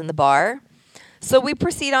Karens in the bar. So we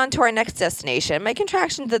proceed on to our next destination. My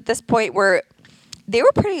contractions at this point were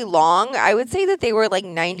pretty long. I would say that they were like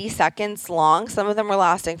 90 seconds long. Some of them were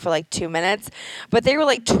lasting for like 2 minutes, but they were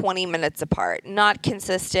like 20 minutes apart. Not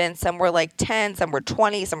consistent. Some were like 10, some were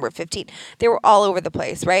 20, some were 15. They were all over the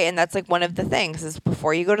place, right? And that's like one of the things is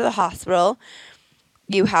before you go to the hospital,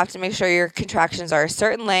 you have to make sure your contractions are a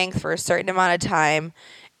certain length for a certain amount of time.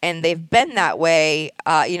 And they've been that way,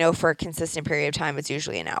 for a consistent period of time. It's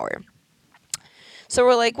usually an hour. So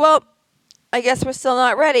we're like, well, I guess we're still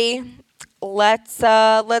not ready. Let's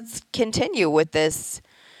continue with this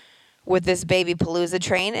baby palooza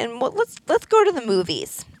train, and let's go to the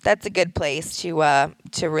movies. That's a good place to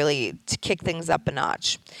really kick things up a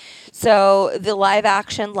notch. So the live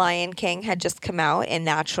action Lion King had just come out, and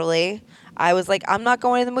naturally, I was like, I'm not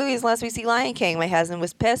going to the movies unless we see Lion King. My husband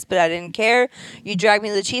was pissed, but I didn't care. You dragged me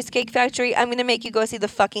to the Cheesecake Factory. I'm going to make you go see the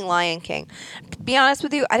fucking Lion King. To be honest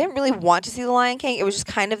with you, I didn't really want to see the Lion King. It was just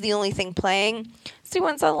kind of the only thing playing. So we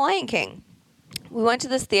went and saw the Lion King. We went to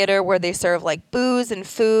this theater where they serve like booze and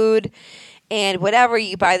food and whatever.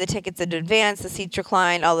 You buy the tickets in advance, the seats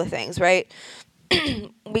recline, all the things, right?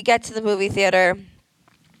 We get to the movie theater.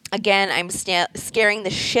 Again, I'm scaring the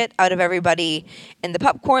shit out of everybody in the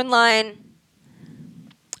popcorn line.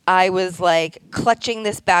 I was like clutching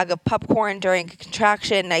this bag of popcorn during a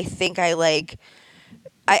contraction. I think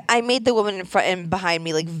I I made the woman in front and behind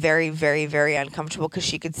me like very, very, very uncomfortable because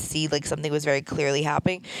she could see like something was very clearly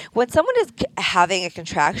happening. When someone is having a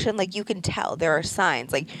contraction, like you can tell there are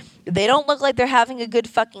signs. Like they don't look like they're having a good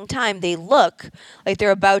fucking time. They look like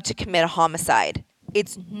they're about to commit a homicide.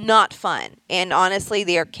 It's not fun. And honestly,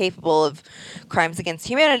 they are capable of crimes against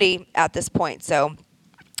humanity at this point. So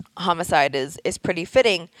homicide is pretty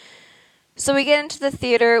fitting. So we get into the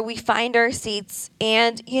theater, we find our seats,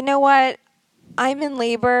 and you know what? I'm in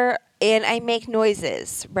labor and I make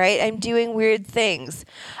noises, right? I'm doing weird things.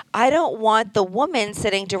 I don't want the woman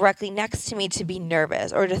sitting directly next to me to be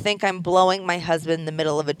nervous or to think I'm blowing my husband in the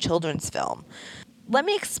middle of a children's film. Let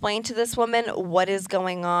me explain to this woman what is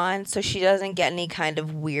going on so she doesn't get any kind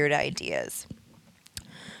of weird ideas.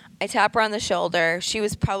 I tap her on the shoulder. She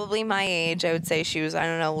was probably my age. I would say she was, I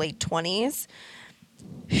don't know, late 20s.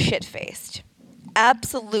 Shit-faced.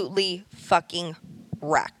 Absolutely fucking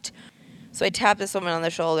wrecked. So I tap this woman on the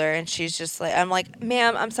shoulder, and she's just like, I'm like,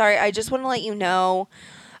 ma'am, I'm sorry. I just want to let you know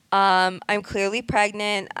I'm clearly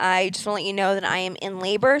pregnant. I just want to let you know that I am in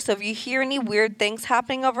labor. So if you hear any weird things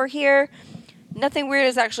happening over here, nothing weird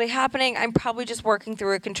is actually happening. I'm probably just working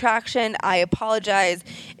through a contraction. I apologize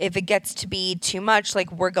if it gets to be too much.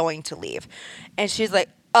 Like, we're going to leave. And she's like,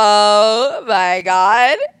 oh, my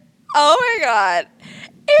God. Oh, my God.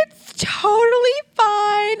 It's totally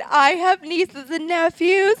fine. I have nieces and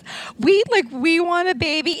nephews. We want a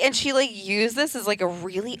baby. And she like used this as like a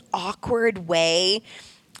really awkward way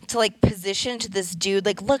to like position to this dude.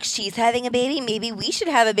 Like, look, she's having a baby. Maybe we should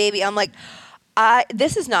have a baby. I'm like,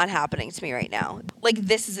 this is not happening to me right now. Like,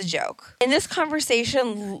 this is a joke. And this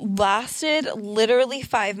conversation lasted literally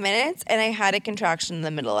 5 minutes, and I had a contraction in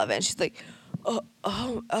the middle of it. And she's like,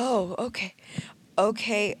 okay.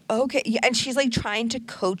 Okay. Yeah, and she's like trying to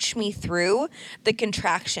coach me through the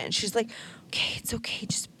contraction. She's like, okay, it's okay.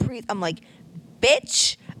 Just breathe. I'm like,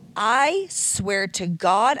 bitch, I swear to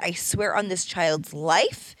God, I swear on this child's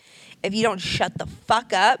life, if you don't shut the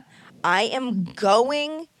fuck up, I am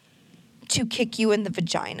going to kick you in the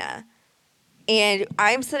vagina. And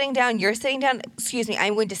I'm sitting down, you're sitting down, excuse me,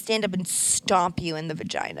 I'm going to stand up and stomp you in the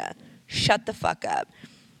vagina. Shut the fuck up.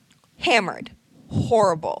 Hammered.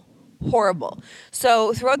 Horrible.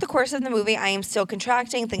 So throughout the course of the movie, I am still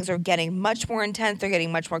contracting. Things are getting much more intense. They're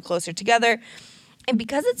getting much more closer together. And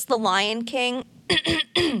because it's The Lion King,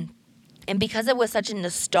 and because it was such a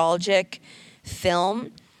nostalgic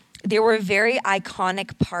film, there were very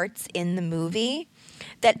iconic parts in the movie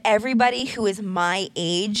that everybody who is my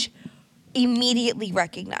age immediately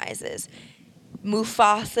recognizes.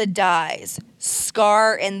 Mufasa dies.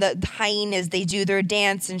 Scar and the hyenas, they do their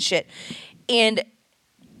dance and shit. And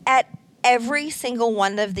at every single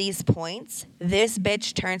one of these points, this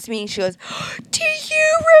bitch turns to me and she goes, do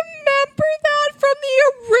you remember that from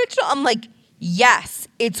the original? I'm like, yes,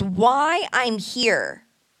 it's why I'm here.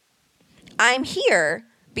 I'm here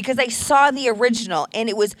because I saw the original and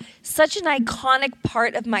it was such an iconic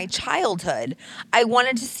part of my childhood. I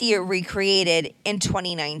wanted to see it recreated in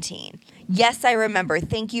 2019. Yes, I remember.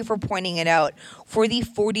 Thank you for pointing it out for the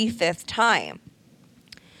 45th time.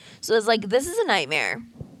 So it's like, this is a nightmare.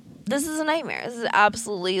 This is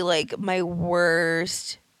absolutely like my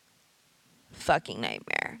worst fucking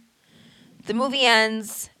nightmare. The movie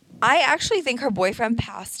ends. I actually think her boyfriend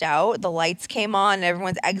passed out. The lights came on and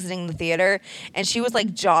everyone's exiting the theater and she was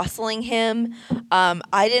like jostling him.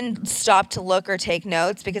 I didn't stop to look or take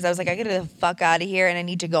notes because I was like, I gotta get the fuck out of here and I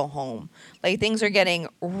need to go home. Like, things are getting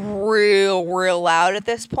real loud at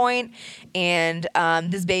this point, and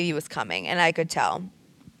this baby was coming and I could tell.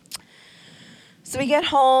 So we get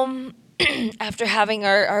home after having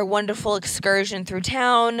our wonderful excursion through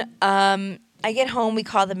town. I get home, we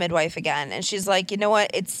call the midwife again, and she's like, you know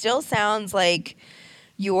what? It still sounds like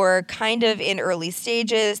you're kind of in early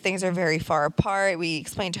stages. Things are very far apart. We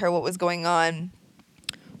explained to her what was going on.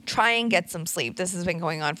 Try and get some sleep. This has been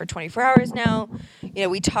going on for 24 hours now. You know,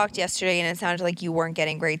 we talked yesterday, and it sounded like you weren't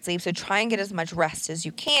getting great sleep, so try and get as much rest as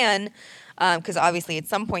you can, because obviously at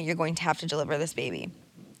some point you're going to have to deliver this baby.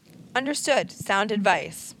 Understood. Sound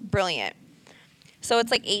advice. Brilliant. So it's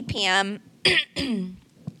like 8 p.m.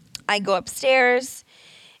 I go upstairs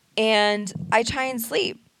and I try and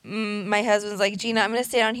sleep. My husband's like, Gina, I'm going to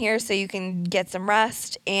stay down here so you can get some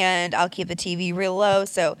rest, and I'll keep the TV real low.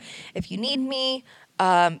 So if you need me,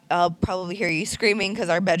 I'll probably hear you screaming, because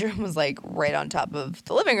our bedroom was like right on top of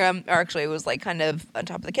the living room. Or actually, it was like kind of on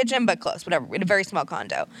top of the kitchen, but close, whatever. We had a very small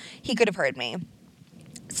condo. He could have heard me.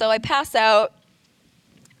 So I pass out.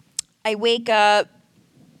 I wake up.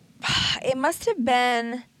 It must have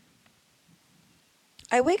been,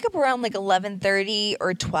 I wake up around like 11:30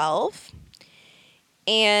 or 12,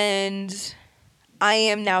 and I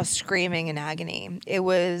am now screaming in agony. It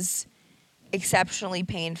was exceptionally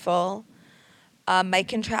painful. My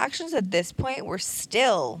contractions at this point were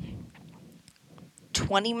still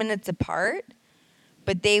 20 minutes apart,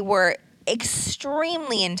 but they were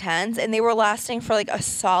extremely intense, and they were lasting for like a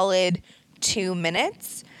solid 2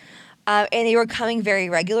 minutes, and they were coming very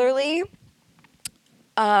regularly.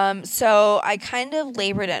 So I kind of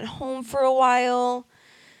labored at home for a while.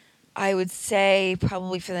 I would say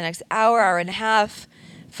probably for the next hour and a half.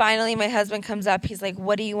 Finally, my husband comes up. He's like,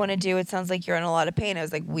 what do you want to do? It sounds like you're in a lot of pain. I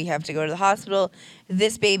was like, we have to go to the hospital.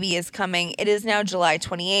 This baby is coming. It is now July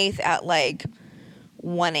 28th at like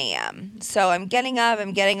 1 a.m. So I'm getting up.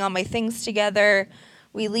 I'm getting all my things together.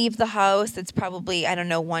 We leave the house. It's probably,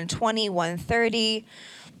 1:20,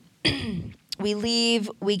 1:30. We leave.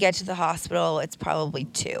 We get to the hospital. It's probably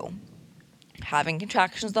 2. Having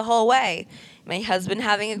contractions the whole way. My husband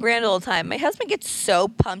having a grand old time. My husband gets so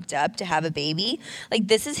pumped up to have a baby. Like,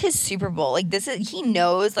 this is his Super Bowl. Like, he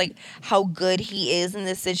knows, like, how good he is in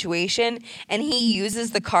this situation. And he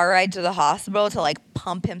uses the car ride to the hospital to, like,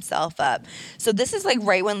 pump himself up. So this is, like,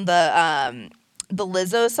 right when the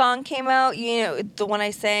Lizzo song came out. You know, the one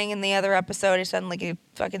I sang in the other episode. I sounded like a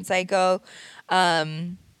fucking psycho.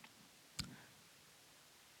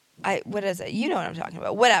 What is it? You know what I'm talking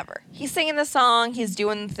about. Whatever. He's singing the song. He's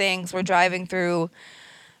doing the things. We're driving through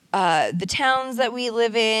the towns that we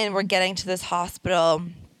live in. We're getting to this hospital.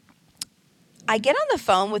 I get on the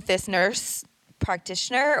phone with this nurse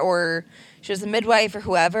practitioner, or she was a midwife or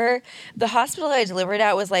whoever. The hospital I delivered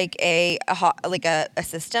at was like a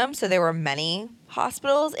system. So there were many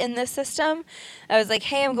hospitals in this system. I was like,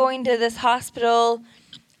 hey, I'm going to this hospital.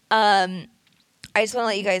 I just want to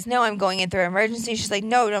let you guys know I'm going in through emergency. She's like,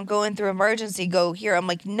 no, don't go in through emergency. Go here. I'm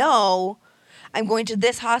like, no, I'm going to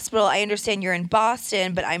this hospital. I understand you're in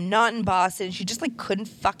Boston, but I'm not in Boston. She just like couldn't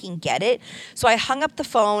fucking get it. So I hung up the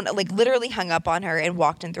phone, like literally hung up on her and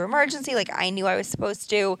walked in through emergency like I knew I was supposed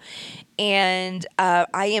to. And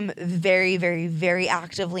I am very, very, very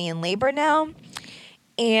actively in labor now.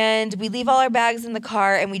 And we leave all our bags in the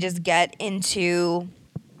car and we just get into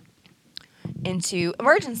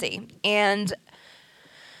emergency. And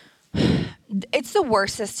it's the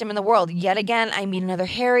worst system in the world. Yet again, I meet another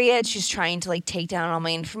Harriet. She's trying to like take down all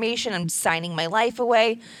my information. I'm signing my life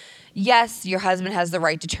away. Yes, your husband has the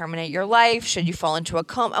right to terminate your life. Should you fall into a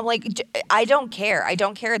coma? I'm like, I don't care. I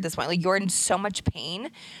don't care at this point. Like, you're in so much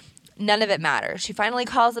pain. None of it matters. She finally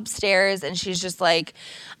calls upstairs and she's just like,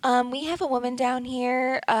 we have a woman down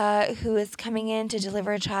here who is coming in to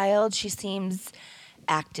deliver a child. She seems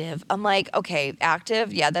active. I'm like, okay,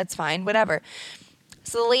 active? Yeah, that's fine. Whatever.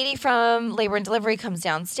 So the lady from labor and delivery comes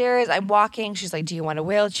downstairs. I'm walking. She's like, do you want a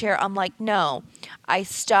wheelchair? I'm like, no. I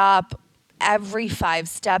stop every 5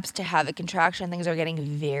 steps to have a contraction. Things are getting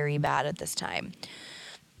very bad at this time.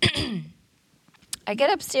 I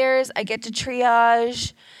get upstairs. I get to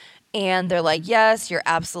triage. And they're like, yes, you're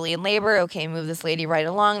absolutely in labor. Okay, move this lady right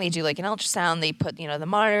along. They do like an ultrasound. They put, the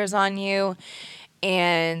monitors on you.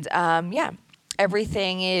 And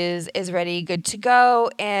everything is ready, good to go.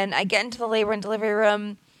 And I get into the labor and delivery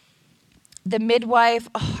room. The midwife,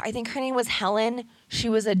 I think her name was Helen. She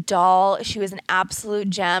was a doll. She was an absolute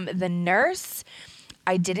gem. The nurse,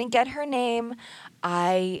 I didn't get her name.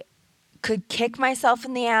 I could kick myself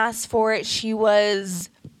in the ass for it. She was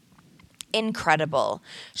incredible.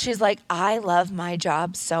 She's like, I love my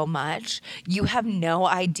job so much. You have no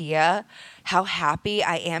idea how happy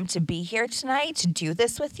I am to be here tonight to do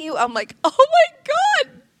this with you. I'm like, oh my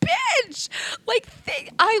God, bitch. Like,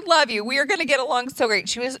 I love you. We are going to get along so great.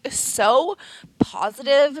 She was so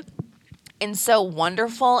positive and so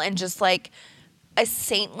wonderful and just like a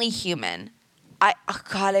saintly human. I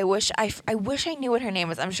wish I knew what her name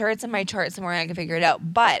was. I'm sure it's in my chart somewhere and I can figure it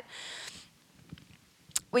out. But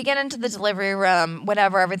we get into the delivery room,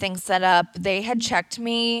 whatever, everything's set up. They had checked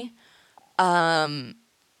me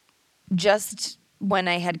just when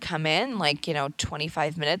I had come in,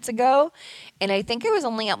 25 minutes ago. And I think I was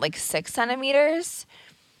only at 6 centimeters.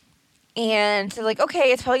 And they're like,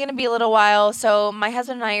 okay, it's probably going to be a little while. So my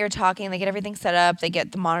husband and I are talking. They get everything set up. They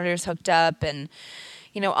get the monitors hooked up and,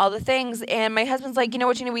 all the things. And my husband's like,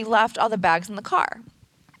 we left all the bags in the car.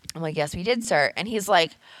 I'm like, yes, we did, sir. And he's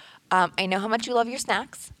like, I know how much you love your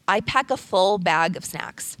snacks. I pack a full bag of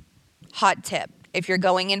snacks. Hot tip. If you're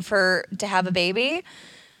going in to have a baby,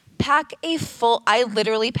 I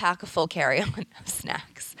literally pack a full carry-on of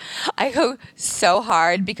snacks. I go so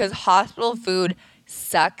hard because hospital food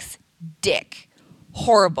sucks dick.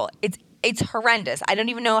 Horrible. It's horrendous. I don't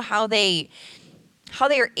even know how they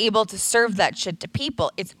are able to serve that shit to people.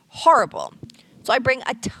 It's horrible. So I bring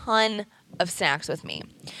a ton of snacks with me.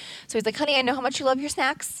 So he's like, honey, I know how much you love your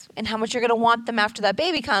snacks and how much you're going to want them after that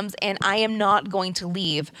baby comes. And I am not going to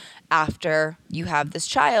leave after you have this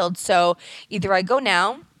child. So either I go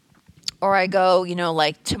now or I go,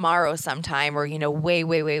 like tomorrow sometime or, way,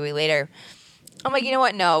 way, way, way later. I'm like, you know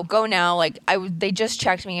what? No, go now. Like they just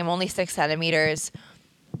checked me. I'm only 6 centimeters.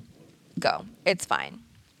 Go. It's fine.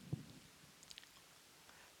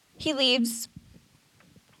 He leaves,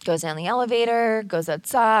 goes down the elevator, goes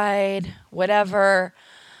outside, whatever.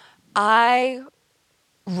 I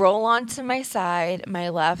roll onto my side, my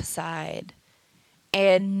left side,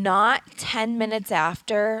 and not 10 minutes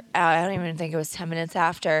after, I don't even think it was 10 minutes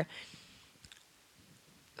after,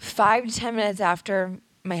 5 to 10 minutes after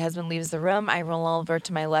my husband leaves the room, I roll over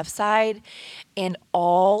to my left side, and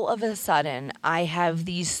all of a sudden, I have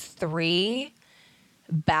these 3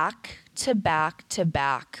 back to back to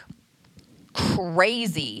back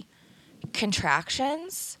crazy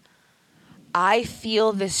contractions. I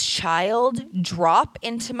feel this child drop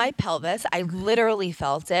into my pelvis. I literally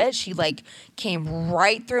felt it. She came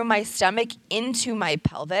right through my stomach into my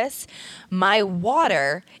pelvis. My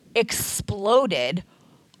water exploded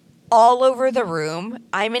all over the room.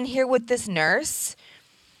 I'm in here with this nurse,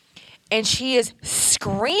 and she is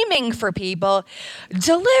screaming for people,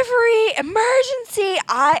 delivery, emergency.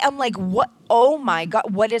 I am like, what? Oh my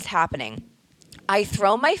God, what is happening? I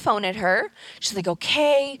throw my phone at her. She's like,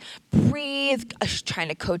 okay, breathe. She's trying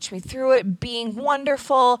to coach me through it, being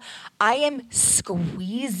wonderful. I am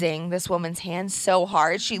squeezing this woman's hand so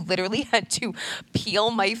hard. She literally had to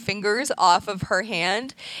peel my fingers off of her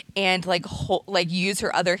hand and use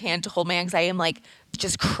her other hand to hold my hand, because I am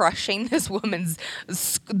just crushing this woman's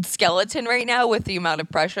skeleton right now with the amount of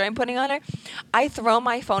pressure I'm putting on her. I throw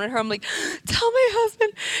my phone at her. I'm like, tell my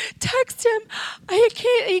husband, text him.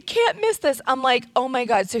 He can't miss this. I'm like, oh my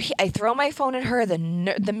God. So I throw my phone at her.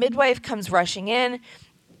 The midwife comes rushing in.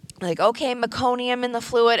 Like, okay, meconium in the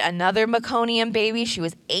fluid, another meconium baby. She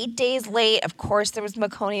was 8 days late. Of course, there was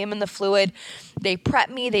meconium in the fluid. They prep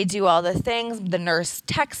me. They do all the things. The nurse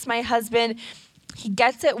texts my husband. He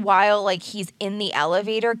gets it while he's in the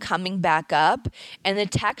elevator coming back up, and the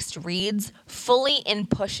text reads, fully in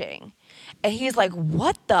pushing. And he's like,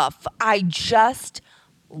 what the I just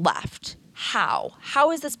left. How?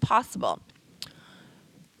 How is this possible?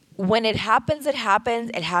 When it happens, it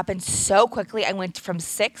happens. It happens so quickly. I went from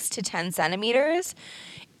 6 to 10 centimeters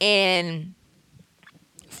in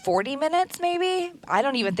 40 minutes, maybe. I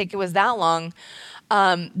don't even think it was that long.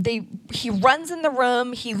 He runs in the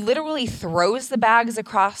room. He literally throws the bags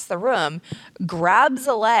across the room, grabs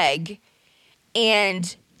a leg,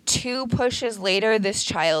 and 2 pushes later, this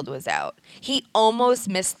child was out. He almost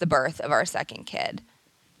missed the birth of our second kid.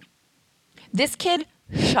 This kid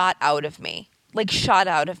shot out of me.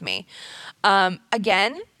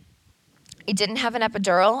 Again, I didn't have an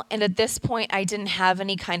epidural, and at this point, I didn't have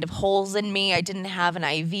any kind of holes in me. I didn't have an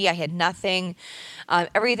IV. I had nothing.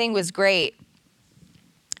 Everything was great.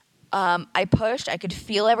 I pushed. I could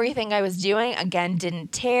feel everything I was doing. Again,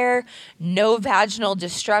 didn't tear. No vaginal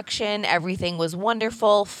destruction. Everything was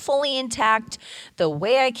wonderful, fully intact. The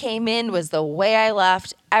way I came in was the way I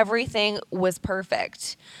left. Everything was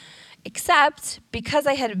perfect. Except because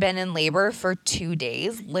I had been in labor for 2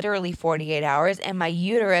 days, literally 48 hours, and my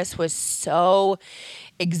uterus was so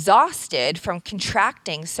exhausted from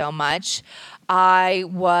contracting so much, I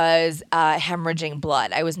was hemorrhaging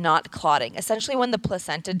blood. I was not clotting. Essentially, when the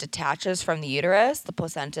placenta detaches from the uterus, the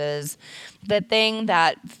placenta is the thing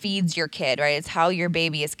that feeds your kid, right? It's how your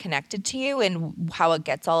baby is connected to you and how it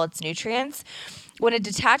gets all its nutrients. When it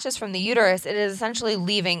detaches from the uterus, it is essentially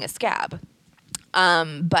leaving a scab.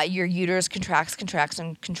 But your uterus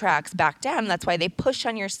contracts back down. That's why they push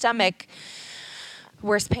on your stomach.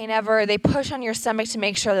 Worst pain ever. They push on your stomach to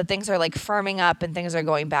make sure that things are firming up and things are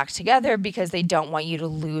going back together, because they don't want you to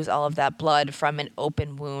lose all of that blood from an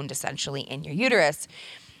open wound essentially in your uterus.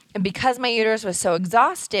 And because my uterus was so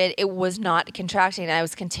exhausted, it was not contracting, and I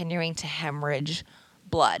was continuing to hemorrhage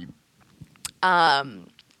blood.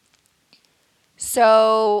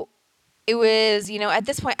 So it was, at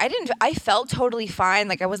this point, I felt totally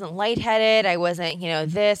fine. I wasn't lightheaded. I wasn't,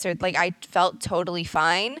 this or I felt totally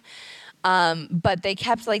fine. But they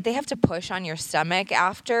kept they have to push on your stomach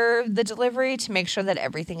after the delivery to make sure that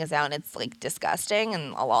everything is out. And it's disgusting,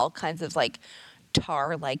 and all kinds of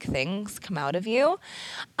tar-like things come out of you.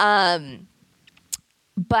 But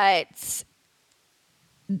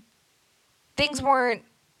things weren't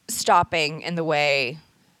stopping in the way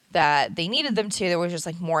that they needed them to. There was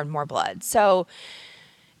just more and more blood. So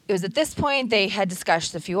it was at this point they had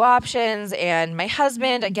discussed a few options, and my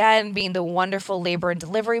husband, again, being the wonderful labor and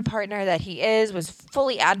delivery partner that he is, was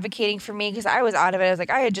fully advocating for me because I was out of it. I was like,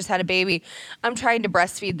 I had just had a baby. I'm trying to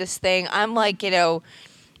breastfeed this thing. I'm like,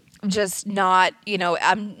 just not,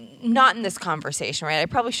 I'm not in this conversation, right? I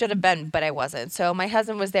probably should have been, but I wasn't. So my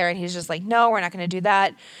husband was there and he's just like, no, we're not going to do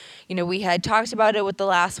that. We had talked about it with the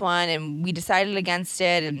last one and we decided against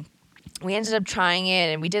it, and we ended up trying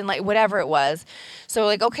it and we didn't like whatever it was. So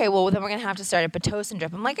like, okay, well then we're going to have to start a Pitocin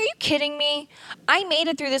drip. I'm like, are you kidding me? I made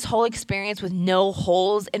it through this whole experience with no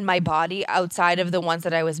holes in my body outside of the ones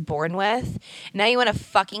that I was born with. Now you want to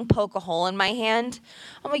fucking poke a hole in my hand?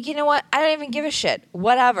 I'm like, you know what? I don't even give a shit.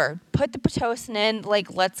 Whatever. Put the Pitocin in.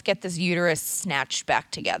 Like, let's get this uterus snatched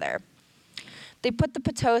back together. They put the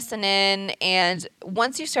Pitocin in, and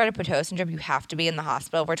once you start a Pitocin drip, you have to be in the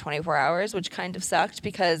hospital for 24 hours, which kind of sucked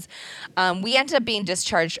because we ended up being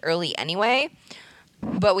discharged early anyway,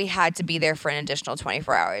 but we had to be there for an additional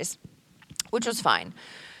 24 hours, which was fine.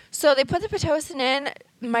 So they put the Pitocin in.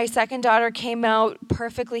 My second daughter came out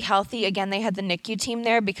perfectly healthy. Again, they had the NICU team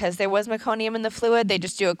there because there was meconium in the fluid. They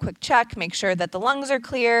just do a quick check, make sure that the lungs are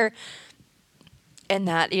clear, and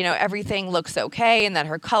that, everything looks okay and that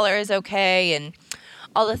her color is okay and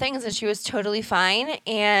all the things. And she was totally fine.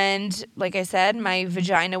 And like I said, my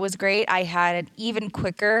vagina was great. I had an even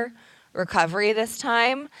quicker recovery this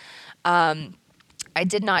time. I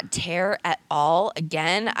did not tear at all.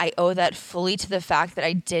 Again, I owe that fully to the fact that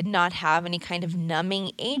I did not have any kind of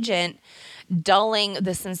numbing agent dulling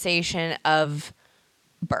the sensation of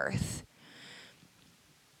birth.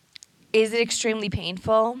 Is it extremely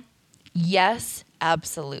painful? Yes,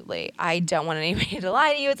 absolutely. I don't want anybody to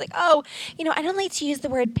lie to you. It's like, oh, I don't like to use the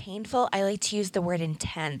word painful. I like to use the word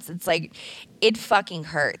intense. It's like, it fucking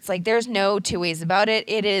hurts. Like, there's no two ways about it.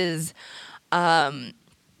 It is not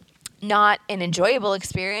an enjoyable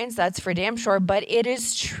experience, that's for damn sure, but it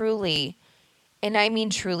is truly, and I mean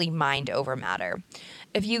truly, mind over matter.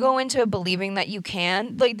 If you go into believing that you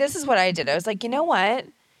can, like, this is what I did. I was like, you know what?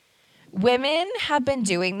 Women have been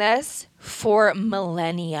doing this for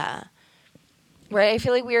millennia. Right? I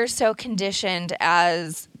feel like we are so conditioned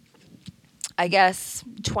as, I guess,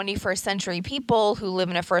 21st century people who live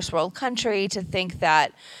in a first world country to think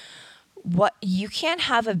that you can't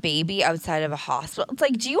have a baby outside of a hospital. It's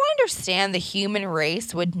like, do you understand the human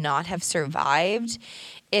race would not have survived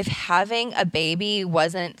if having a baby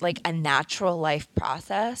wasn't like a natural life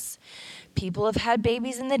process? People have had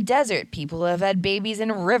babies in the desert. People have had babies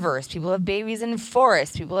in rivers. People have babies in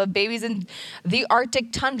forests. People have babies in the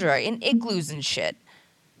Arctic tundra, in igloos and shit,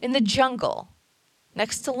 in the jungle,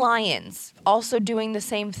 next to lions, also doing the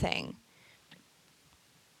same thing.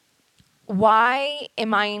 Why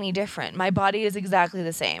am I any different? My body is exactly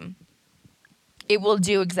the same. It will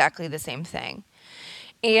do exactly the same thing.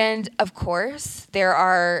 And of course, there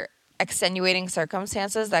are extenuating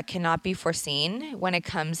circumstances that cannot be foreseen when it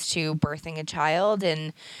comes to birthing a child.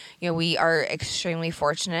 And, we are extremely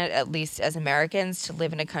fortunate, at least as Americans, to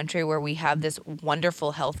live in a country where we have this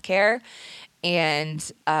wonderful health care.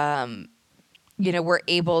 And, we're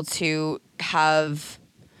able to have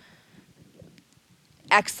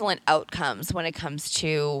excellent outcomes when it comes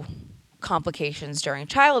to complications during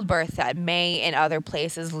childbirth that may in other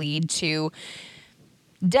places lead to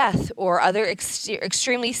death or other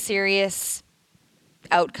extremely serious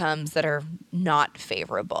outcomes that are not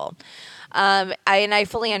favorable. I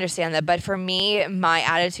fully understand that. But for me, my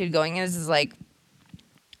attitude going is like,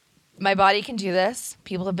 my body can do this.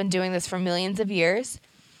 People have been doing this for millions of years.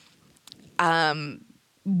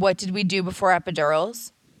 What did we do before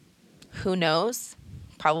epidurals? Who knows?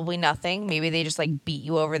 Probably nothing. Maybe they just like beat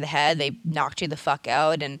you over the head. They knocked you the fuck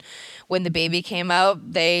out. And when the baby came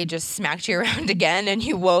out, they just smacked you around again and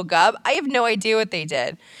you woke up. I have no idea what they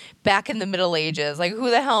did back in the Middle Ages. Like,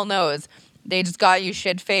 who the hell knows? They just got you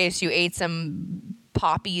shit-faced. You ate some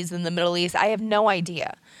poppies in the Middle East. I have no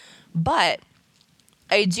idea. But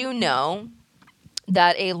I do know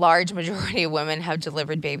that a large majority of women have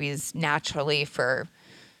delivered babies naturally forever.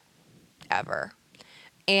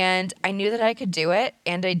 And I knew that I could do it,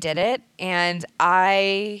 and I did it, and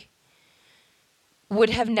I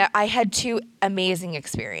had two amazing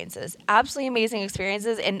experiences, absolutely amazing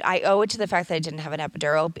experiences, and I owe it to the fact that I didn't have an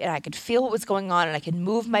epidural, and I could feel what was going on, and I could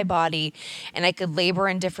move my body, and I could labor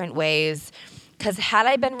in different ways. Because had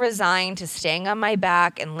I been resigned to staying on my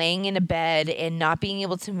back and laying in a bed and not being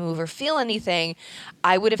able to move or feel anything,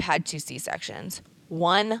 I would have had 2 C-sections,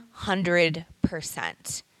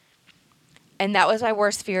 100%. And that was my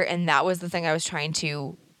worst fear, and that was the thing I was trying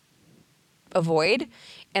to avoid,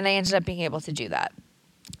 and I ended up being able to do that.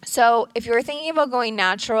 So if you're thinking about going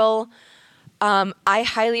natural, I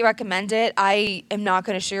highly recommend it. I am not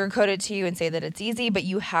going to sugarcoat it to you and say that it's easy, but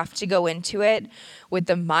you have to go into it with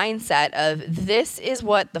the mindset of this is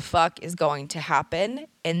what the fuck is going to happen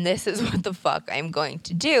and this is what the fuck I'm going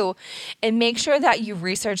to do, and make sure that you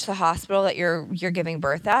research the hospital that you're giving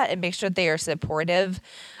birth at and make sure that they are supportive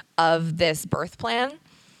of this birth plan.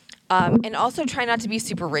 And also try not to be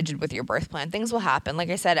super rigid with your birth plan. Things will happen. Like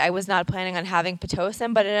I said, I was not planning on having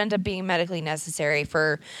Pitocin, but it ended up being medically necessary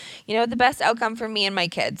for, the best outcome for me and my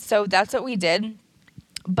kids. So that's what we did.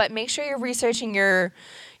 But make sure you're researching your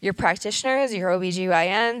practitioners, your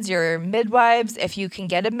OBGYNs, your midwives. If you can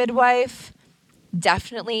get a midwife,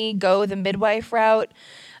 definitely go the midwife route.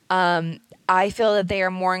 I feel that they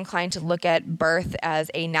are more inclined to look at birth as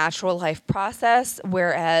a natural life process,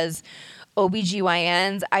 whereas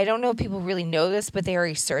OBGYNs, I don't know if people really know this, but they are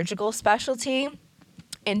a surgical specialty,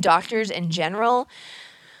 and doctors in general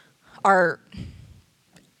are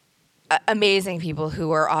amazing people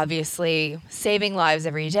who are obviously saving lives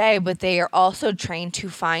every day, but they are also trained to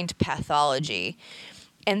find pathology.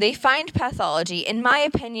 And they find pathology, in my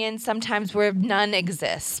opinion, sometimes where none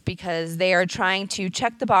exists, because they are trying to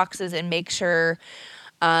check the boxes and make sure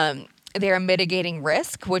they're mitigating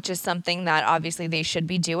risk, which is something that obviously they should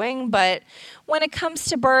be doing. But when it comes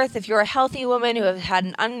to birth, if you're a healthy woman who has had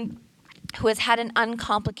an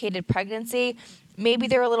uncomplicated pregnancy, maybe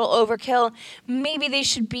they're a little overkill. Maybe they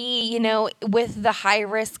should be, with the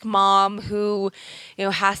high-risk mom who,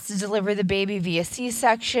 has to deliver the baby via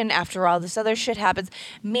C-section after all this other shit happens.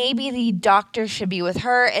 Maybe the doctor should be with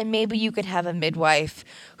her, and maybe you could have a midwife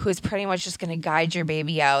who is pretty much just going to guide your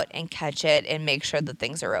baby out and catch it and make sure that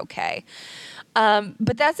things are okay.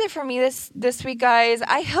 But that's it for me this week, guys.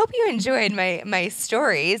 I hope you enjoyed my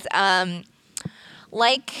stories.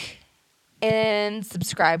 And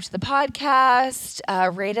subscribe to the podcast,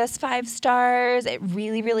 rate us 5 stars. It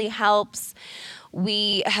really, really helps.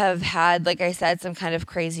 We have had, like I said, some kind of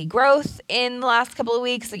crazy growth in the last couple of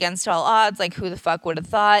weeks against all odds. Like, who the fuck would have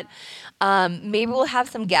thought? Maybe we'll have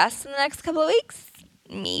some guests in the next couple of weeks.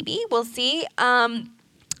 Maybe. We'll see.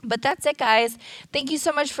 But that's it, guys. Thank you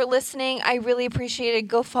so much for listening. I really appreciate it.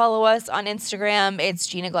 Go follow us on Instagram. It's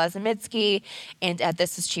Gina Glazemitsky, and at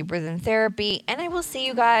This Is Cheaper Than Therapy. And I will see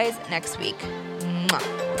you guys next week.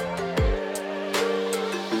 Mwah.